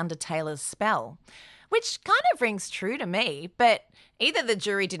intensely under Taylor's spell, which kind of rings true to me, but either the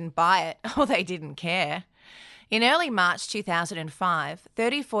jury didn't buy it or they didn't care. In early March 2005,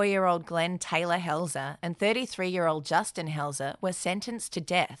 34-year-old Glenn Taylor Helzer and 33-year-old Justin Helzer were sentenced to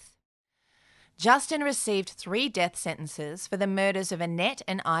death. Justin received 3 death sentences for the murders of Annette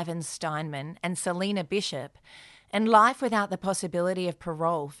and Ivan Steinman and Selena Bishop, and life without the possibility of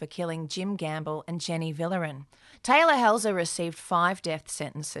parole for killing Jim Gamble and Jenny Villerin. Taylor Helzer received 5 death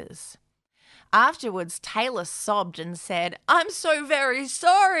sentences. Afterwards, Taylor sobbed and said, "I'm so very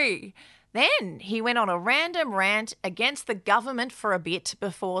sorry." Then he went on a random rant against the government for a bit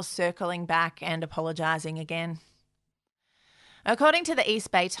before circling back and apologising again. According to the East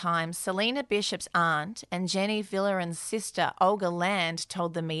Bay Times, Selena Bishop's aunt and Jenny Villerin's sister, Olga Land,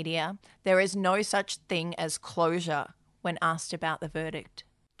 told the media there is no such thing as closure when asked about the verdict.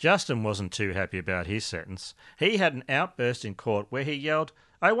 Justin wasn't too happy about his sentence. He had an outburst in court where he yelled,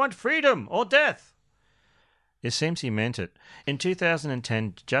 "I want freedom or death!" It seems he meant it. In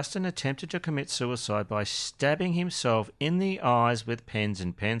 2010, Justin attempted to commit suicide by stabbing himself in the eyes with pens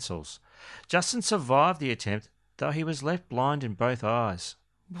and pencils. Justin survived the attempt, though he was left blind in both eyes.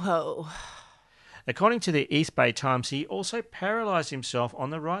 Whoa. According to the East Bay Times, he also paralysed himself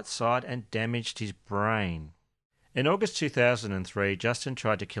on the right side and damaged his brain. In August 2003, Justin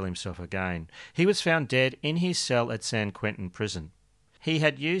tried to kill himself again. He was found dead in his cell at San Quentin Prison. He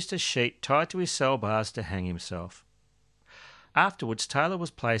had used a sheet tied to his cell bars to hang himself. Afterwards, Taylor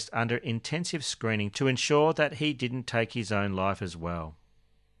was placed under intensive screening to ensure that he didn't take his own life as well.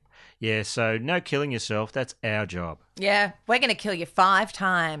 Yeah, so no killing yourself, that's our job. Yeah, we're going to kill you 5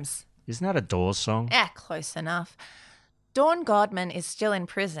 times. Isn't that a Doors song? Close enough. Dawn Godman is still in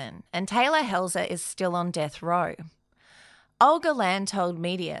prison and Taylor Helzer is still on death row. Olga Land told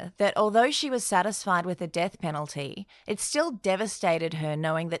media that although she was satisfied with the death penalty, it still devastated her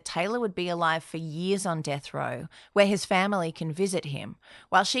knowing that Taylor would be alive for years on death row, where his family can visit him,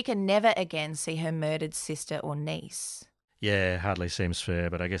 while she can never again see her murdered sister or niece. Yeah, hardly seems fair,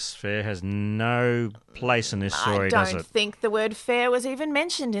 but I guess fair has no place in this story, does it? I don't think the word fair was even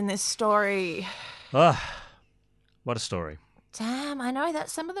mentioned in this story. Oh, what a story. Damn, I know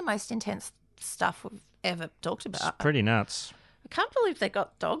that's some of the most intense stuff we've ever talked about. It's pretty nuts. I can't believe they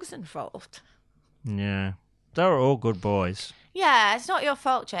got dogs involved. Yeah, they were all good boys. Yeah, it's not your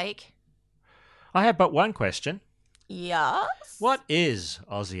fault, Jake. I have but one question. Yes? What is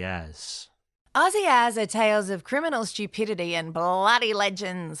Aussie As? Aussie As are tales of criminal stupidity and bloody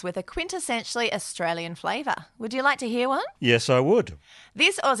legends with a quintessentially Australian flavour. Would you like to hear one? Yes, I would.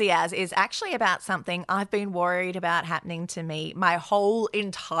 This Aussie As is actually about something I've been worried about happening to me my whole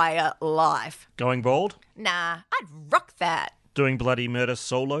entire life. Going bald? Nah, I'd rock that. Doing bloody murder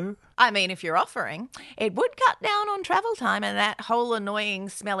solo? I mean, if you're offering, it would cut down on travel time and that whole annoying,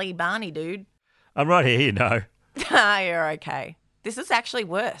 smelly Barney dude. I'm right here, you know. You're okay. This is actually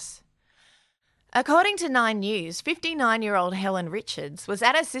worse. According to 9 News, 59-year-old Helen Richards was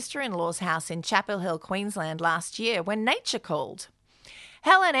at her sister-in-law's house in Chapel Hill, Queensland last year when nature called.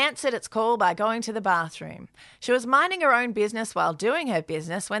 Helen answered its call by going to the bathroom. She was minding her own business while doing her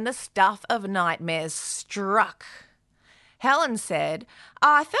business when the stuff of nightmares struck. Helen said,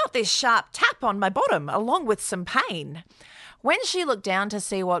 "I felt this sharp tap on my bottom along with some pain." When she looked down to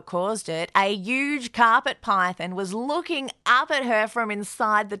see what caused it, a huge carpet python was looking up at her from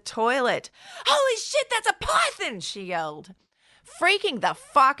inside the toilet. "Holy shit, that's a python!" she yelled. Freaking the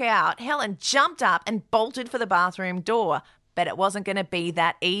fuck out, Helen jumped up and bolted for the bathroom door, but it wasn't going to be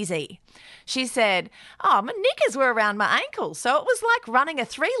that easy. She said, "My knickers were around my ankles, so it was like running a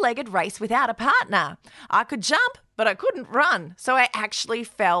 3-legged race without a partner. I could jump, but I couldn't run, so I actually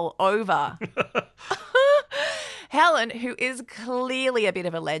fell over." Helen, who is clearly a bit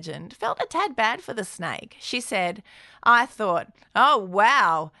of a legend, felt a tad bad for the snake. She said, "I thought, oh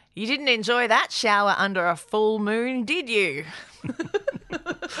wow, you didn't enjoy that shower under a full moon, did you?"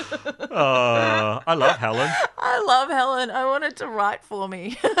 I love Helen. I love Helen. I wanted to write for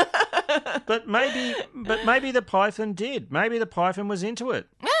me. But maybe the python did. Maybe the python was into it.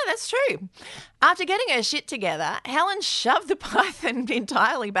 Yeah, that's true. After getting her shit together, Helen shoved the python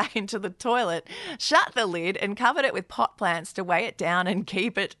entirely back into the toilet, shut the lid and covered it with pot plants to weigh it down and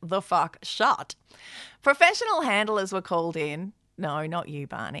keep it the fuck shut. Professional handlers were called in. No, not you,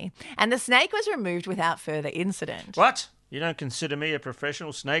 Barney. And the snake was removed without further incident. What? You don't consider me a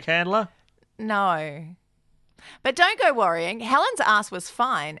professional snake handler? No. But don't go worrying. Helen's ass was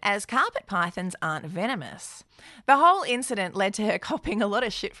fine, as carpet pythons aren't venomous. The whole incident led to her copping a lot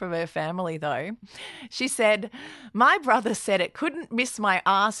of shit from her family, though. She said, "My brother said it couldn't miss my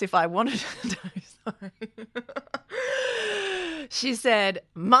ass if I wanted to." Sorry. She said,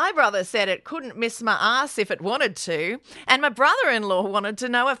 "My brother said it couldn't miss my ass if it wanted to, and my brother-in-law wanted to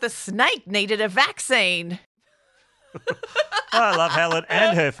know if the snake needed a vaccine." I love Helen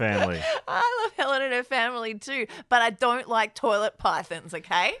and her family. I love Helen and her family too, but I don't like toilet pythons,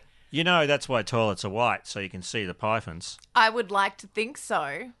 okay? You know that's why toilets are white, so you can see the pythons. I would like to think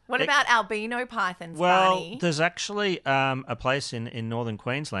so. What about albino pythons, Well, Barney? there's actually a place in northern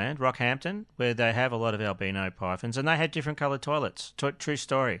Queensland, Rockhampton, where they have a lot of albino pythons, and they have different coloured toilets. True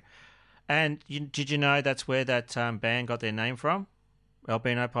story. And did you know that's where that band got their name from?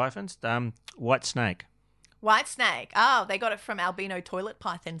 Albino pythons? White Snake. White snake. Oh, they got it from albino toilet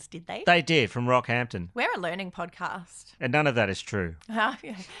pythons, did they? They did, from Rockhampton. We're a learning podcast. And none of that is true. Yeah.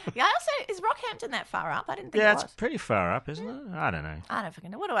 Also, is Rockhampton that far up? I didn't think it was. It's pretty far up, isn't it? I don't know. I don't fucking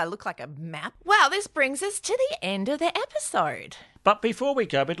know. What do I look like, a map? Wow, this brings us to the end of the episode. But before we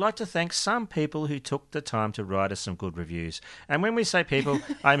go, we'd like to thank some people who took the time to write us some good reviews. And when we say people,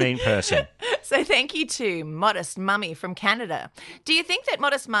 I mean person. So thank you to Modest Mummy from Canada. Do you think that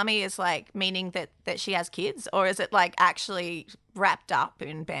Modest Mummy is like meaning that she has kids, or is it like actually wrapped up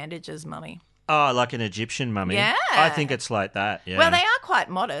in bandages, mummy? Oh, like an Egyptian mummy? Yeah. I think it's like that, yeah. Well, they are quite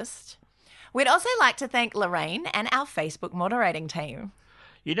modest. We'd also like to thank Lorraine and our Facebook moderating team.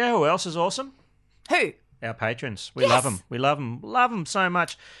 You know who else is awesome? Who? Our patrons. We love them. We love them. Love them so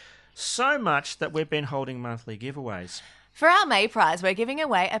much. So much that we've been holding monthly giveaways. For our May prize, we're giving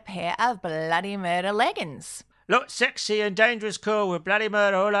away a pair of Bloody Murder leggings. Look sexy and dangerous cool with Bloody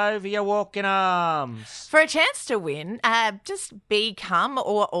Murder all over your walking arms. For a chance to win, just become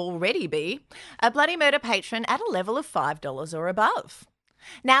or already be a Bloody Murder patron at a level of $5 or above.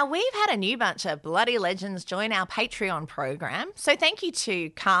 Now, we've had a new bunch of bloody legends join our Patreon program, so thank you to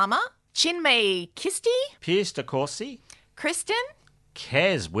Karma, Chinmay Kisti, Pierce DeCourcy, Kristen,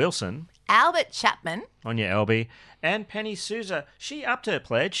 Kaz Wilson, Albert Chapman, Anya Elby, and Penny Souza. She upped her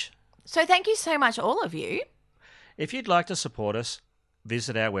pledge. So thank you so much, all of you. If you'd like to support us,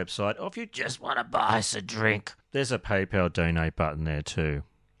 visit our website, or if you just want to buy us a drink, there's a PayPal donate button there too.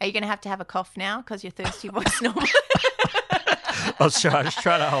 Are you going to have a cough now because you're thirsty voice normal? I was trying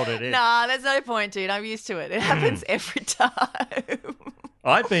to hold it in. Nah, there's no point, dude. I'm used to it. It happens every time.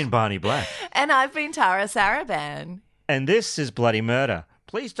 I've been Barney Black. And I've been Tara Saraban. And this is Bloody Murder.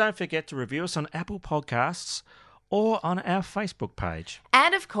 Please don't forget to review us on Apple Podcasts or on our Facebook page.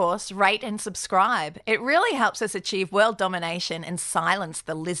 And, of course, rate and subscribe. It really helps us achieve world domination and silence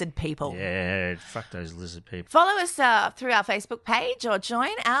the lizard people. Yeah, fuck those lizard people. Follow us through our Facebook page or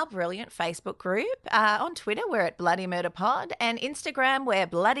join our brilliant Facebook group. On Twitter, we're at Bloody Murder Pod, and Instagram, we're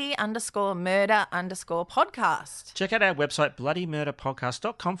bloody_murder_podcast. Check out our website,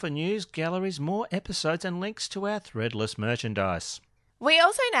 bloodymurderpodcast.com, for news, galleries, more episodes, and links to our threadless merchandise. We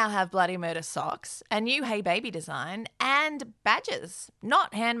also now have Bloody Murder socks, a new Hey Baby design, and badges.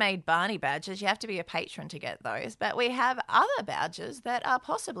 Not handmade Barney badges, you have to be a patron to get those, but we have other badges that are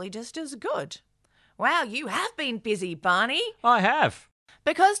possibly just as good. Wow, you have been busy, Barney. I have.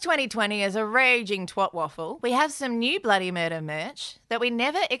 Because 2020 is a raging twat waffle, we have some new Bloody Murder merch that we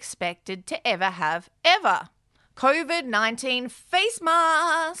never expected to ever have, ever. COVID-19 face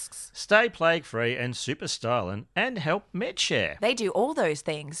masks. Stay plague-free and super styling, and help MedShare. They do all those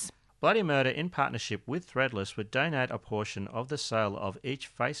things. Bloody Murder, in partnership with Threadless, would donate a portion of the sale of each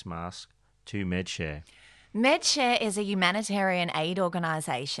face mask to MedShare. MedShare is a humanitarian aid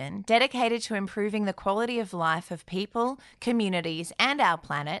organisation dedicated to improving the quality of life of people, communities and our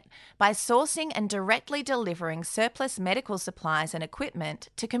planet by sourcing and directly delivering surplus medical supplies and equipment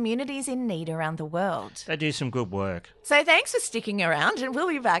to communities in need around the world. They do some good work. So thanks for sticking around, and we'll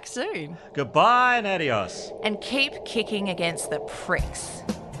be back soon. Goodbye and adios. And keep kicking against the pricks.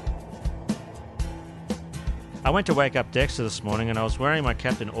 I went to wake up Dexter this morning and I was wearing my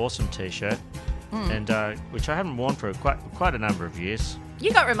Captain Awesome t-shirt. And which I haven't worn for quite a number of years.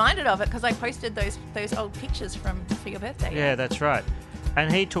 You got reminded of it because I posted those old pictures for your birthday. Yeah, that's right.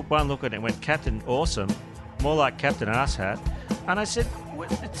 And he took one look at it and went, Captain Awesome, more like Captain Arsehat. And I said,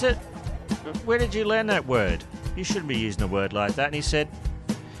 where did you learn that word? You shouldn't be using a word like that. And he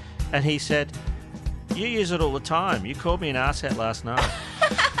said, you use it all the time. You called me an arsehat last night.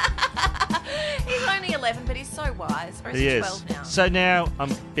 He's only 11, but he's so wise. Or is He he is. 12 now? So now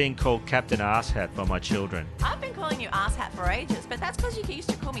I'm being called Captain Arsehat by my children. I've been calling you Arsehat for ages, but that's because you used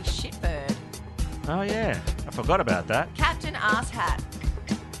to call me Shitbird. Oh, yeah. I forgot about that. Captain Arsehat.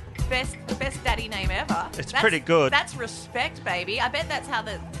 Best daddy name ever. It's pretty good. That's respect, baby. I bet that's how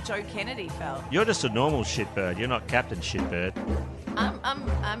the Joe Kennedy felt. You're just a normal shitbird. You're not Captain Shitbird.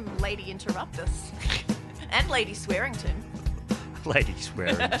 I'm Lady Interruptus. And Lady Swearington. Lady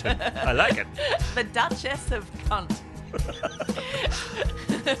Swearington. I like it. The Duchess of Cunt.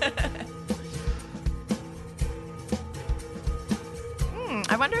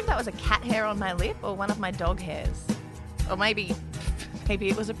 I wonder if that was a cat hair on my lip or one of my dog hairs. Or maybe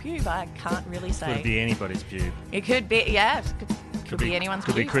it was a pube. I can't really say. Could be anybody's pube. It could be, yeah. Could be anyone's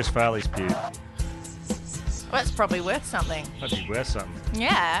Could pube. be Chris Farley's pube. Well, that's probably worth something. That'd be worth something.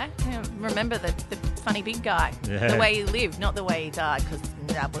 Yeah. Remember the funny big guy. Yeah. The way he lived, not the way he died, because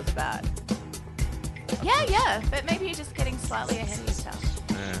that was bad. Yeah. But maybe you're just getting slightly ahead of yourself.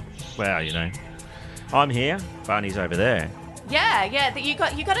 Yeah. Well, I'm here. Barney's over there. Yeah. You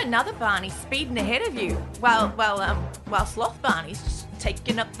got another Barney speeding ahead of you, while Sloth Barney's just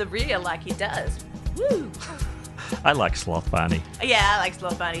taking up the rear like he does. Woo! I like Sloth Barney. Yeah, I like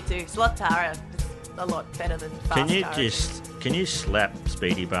Sloth Barney too. Sloth Tara is a lot better than Fast Tara. Can you slap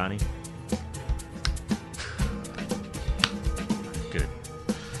Speedy Barney? Good.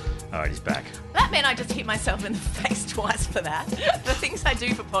 All right, he's back. That meant I just hit myself in the face twice for that. The things I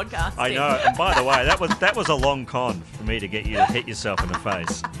do for podcasting. I know. And by the way, that was a long con for me to get you to hit yourself in the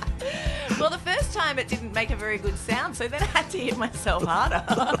face. Well, the first time it didn't make a very good sound, so then I had to hit myself harder.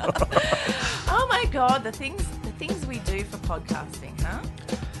 Oh my God, the things we do for podcasting, huh?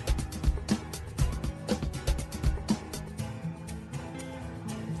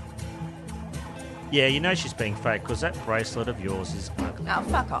 Yeah, you know she's being fake because that bracelet of yours is ugly. Oh,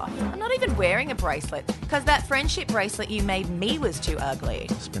 fuck off. I'm not even wearing a bracelet because that friendship bracelet you made me was too ugly.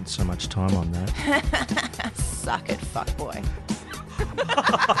 I spent so much time on that. Suck it, fuckboy.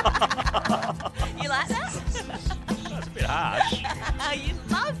 You like that? That's a bit harsh. You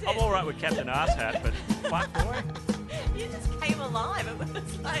loved it. I'm all right with Captain Arsehat, but fuckboy. You just came alive. It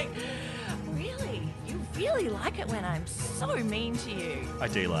was like, really? You really like it when I'm so mean to you. I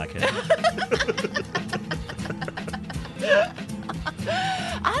do like it.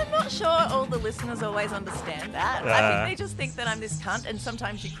 I'm not sure all the listeners always understand that. I think they just think that I'm this cunt and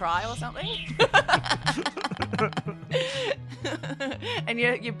sometimes you cry or something. And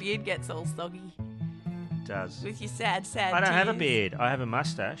your beard gets all soggy. It does. With your sad I don't have a tears. beard. I have a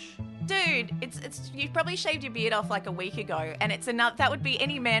mustache. Dude, it's you probably shaved your beard off like a week ago, and it's enough. That would be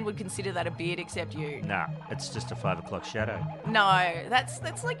any man would consider that a beard except you. Nah, it's just a 5 o'clock shadow. No, that's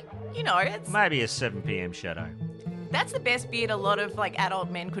like it's Maybe a 7 p.m. shadow. that's the best beard a lot of like adult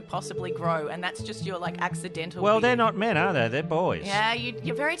men could possibly grow, and that's just your like accidental. Well, beard. they're not men, are they? They're boys. Yeah,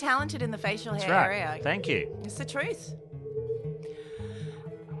 you're very talented in the facial That's hair right. area. Thank you. It's the truth.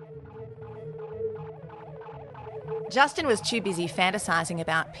 Justin was too busy fantasizing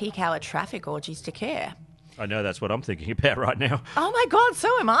about peak hour traffic orgies to care. I know that's what I'm thinking about right now. Oh my God,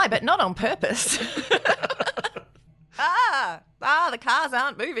 so am I, but not on purpose. The cars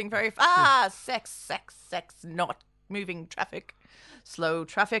aren't moving very fast. Sex, not moving traffic. Slow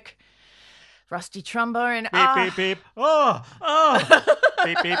traffic. Rusty trombone. Beep, beep, beep. Oh.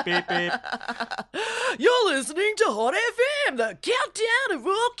 Beep, beep, beep, beep. You're listening to Hot FM, the countdown of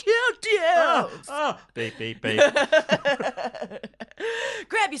all countdowns. Beep, beep, beep.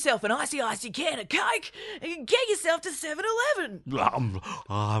 Grab yourself an icy can of Coke and get yourself to 7-Eleven.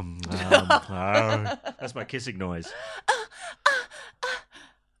 That's my kissing noise.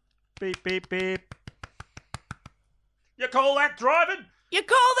 Beep, beep, beep. You call that driving? You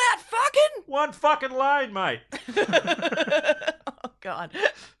call that fucking? One fucking lane, mate. Oh, God.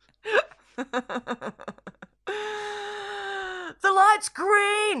 The light's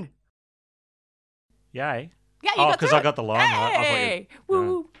green. Yay. Yeah, you Oh, got because through I got the line right. Hey.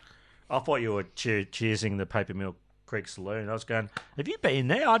 Woo. I thought you were cheersing the Paper Mill Creek Saloon. I was going, have you been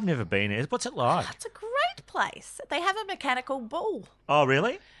there? I've never been there. What's it like? It's a great place. They have a mechanical bull. Oh,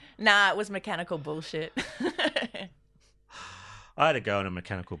 really? Nah, it was mechanical bullshit. I had to go on a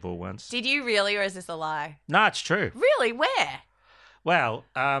mechanical bull once. Did you really, or is this a lie? No, it's true. Really? Where? Well,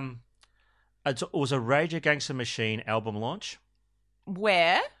 it was a Rage Against the Machine album launch.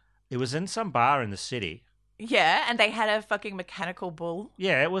 Where? It was in some bar in the city. Yeah, and they had a fucking mechanical bull.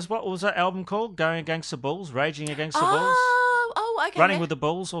 Yeah, it was, what was that album called? Going Against the Bulls? Raging Against the Bulls? Oh, okay. Running with the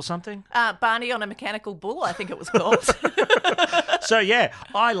Bulls or something? Barney on a Mechanical Bull, I think it was called. So, yeah,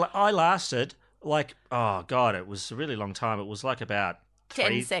 I lasted like, oh, God, it was a really long time. It was like about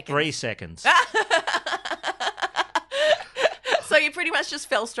 10 seconds. 3 seconds. So you pretty much just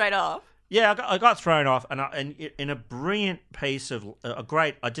fell straight off? Yeah, I got thrown off, and in a brilliant piece of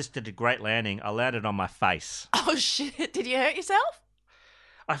I just did a great landing. I landed on my face. Oh shit! Did you hurt yourself?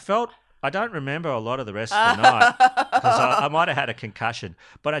 I don't remember a lot of the rest of the night because I might have had a concussion,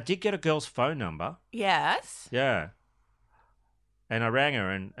 but I did get a girl's phone number. Yes. Yeah. And I rang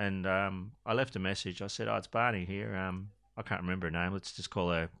her and I left a message. I said, "Oh, it's Barney here. I can't remember her name. Let's just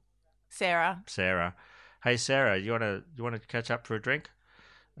call her Sarah. Sarah. Hey, Sarah, you want to catch up for a drink?"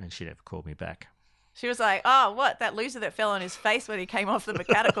 And she never called me back. She was like, "Oh, what? That loser that fell on his face when he came off the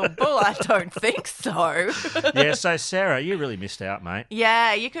mechanical bull? I don't think so." Yeah, so Sarah, you really missed out, mate.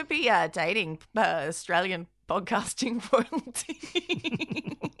 Yeah, you could be dating Australian podcasting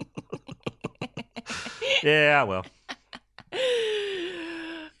royalty. Yeah, well.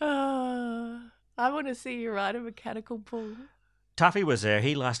 I want to see you ride a mechanical bull. Tuffy was there.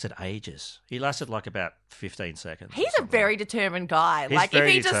 He lasted ages. He lasted like about 15 seconds. He's a very determined guy. He's like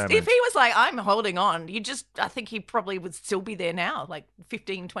very if he was like, I'm holding on, I think he probably would still be there now, like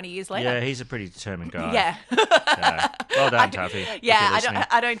 15, 20 years later. Yeah, he's a pretty determined guy. Yeah. Yeah. Well done, Tuffy. Yeah,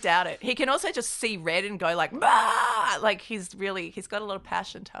 I don't doubt it. He can also just see red and go like, bah! Like he's got a lot of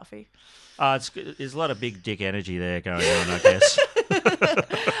passion, Tuffy. There's a lot of big dick energy there going on, I guess.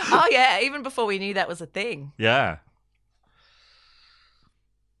 Oh yeah, even before we knew that was a thing. Yeah.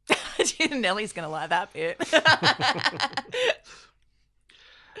 Nellie's going to like that bit.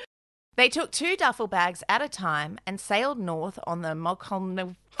 They took 2 duffel bags at a time and sailed north on the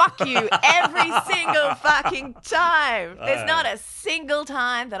Mokolno. Fuck you, every single fucking time. There's not a single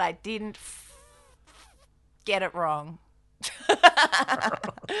time that I didn't get it wrong.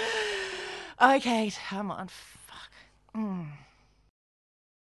 Okay, come on. Fuck.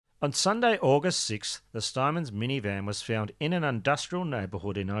 On Sunday, August 6th, the Steinmans' minivan was found in an industrial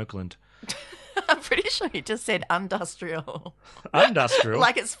neighbourhood in Oakland. I'm pretty sure you just said industrial. Industrial?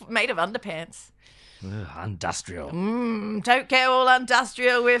 Like it's made of underpants. Ugh, industrial. Don't get all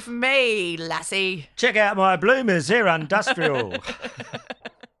industrial with me, lassie. Check out my bloomers, they're industrial.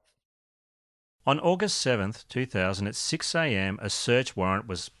 On August 7th, 2000, at 6 a.m, a search warrant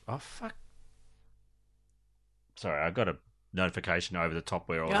was... Oh, fuck. Sorry, I got a notification over the top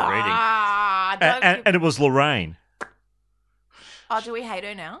where I was reading. And it was Lorraine. Oh, do we hate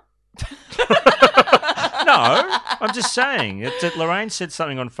her now? No, I'm just saying. That Lorraine said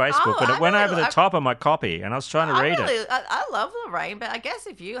something on Facebook and it went over the top of my copy and I was trying to read it. I love Lorraine, but I guess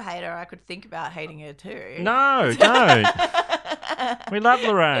if you hate her, I could think about hating her too. No, don't. We love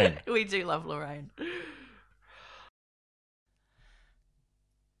Lorraine. We do love Lorraine.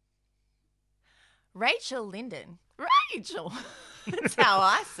 Rachel Linden. Rachel. That's how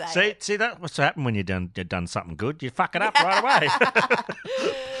I say it. See that's what's happened when you've done something good. You fuck it up right away.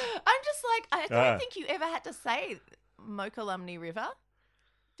 I'm just like, I don't think you ever had to say Mokolumne River.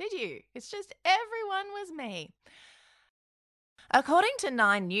 Did you? It's just everyone was me. According to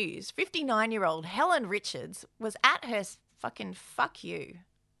 9 News, 59-year-old Helen Richards was at her fucking fuck you.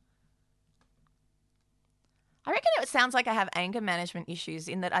 I reckon it sounds like I have anger management issues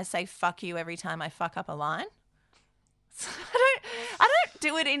in that I say fuck you every time I fuck up a line. I don't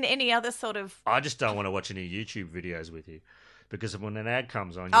do it in any other sort of... I just don't want to watch any YouTube videos with you because when an ad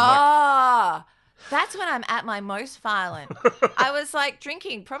comes on, you're that's when I'm at my most violent. I was like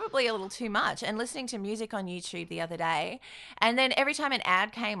drinking probably a little too much and listening to music on YouTube the other day. And then every time an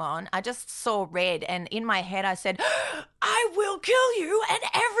ad came on, I just saw red. And in my head, I said, I will kill you and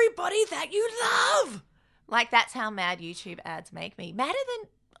everybody that you love. Like that's how mad YouTube ads make me. Madder than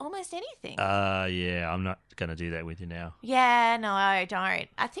almost anything. Yeah, I'm not going to do that with you now. Yeah, no, I don't.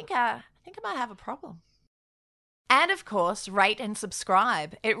 I think I might have a problem. And, of course, rate and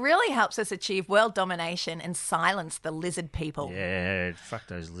subscribe. It really helps us achieve world domination and silence the lizard people. Yeah, fuck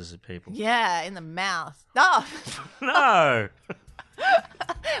those lizard people. Yeah, in the mouth. Oh. No.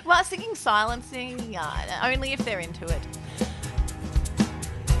 Well, singing silencing, only if they're into it.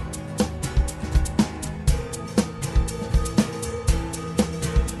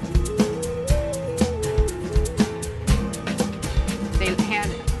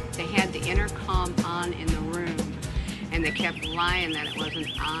 They had the intercom on in the room. And they kept lying that it wasn't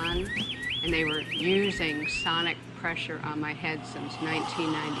on, and they were using sonic pressure on my head since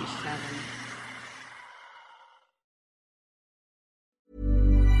 1997.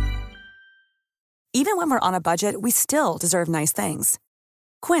 Even when we're on a budget, we still deserve nice things.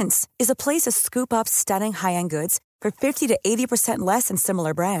 Quince is a place to scoop up stunning high-end goods for 50 to 80% less than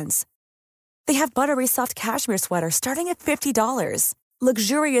similar brands. They have buttery soft cashmere sweaters starting at $50,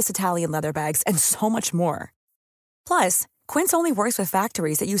 luxurious Italian leather bags, and so much more. Plus, Quince only works with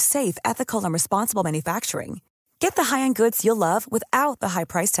factories that use safe, ethical, and responsible manufacturing. Get the high-end goods you'll love without the high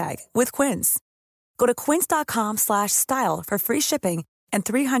price tag with Quince. Go to quince.com/style for free shipping and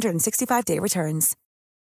 365-day returns.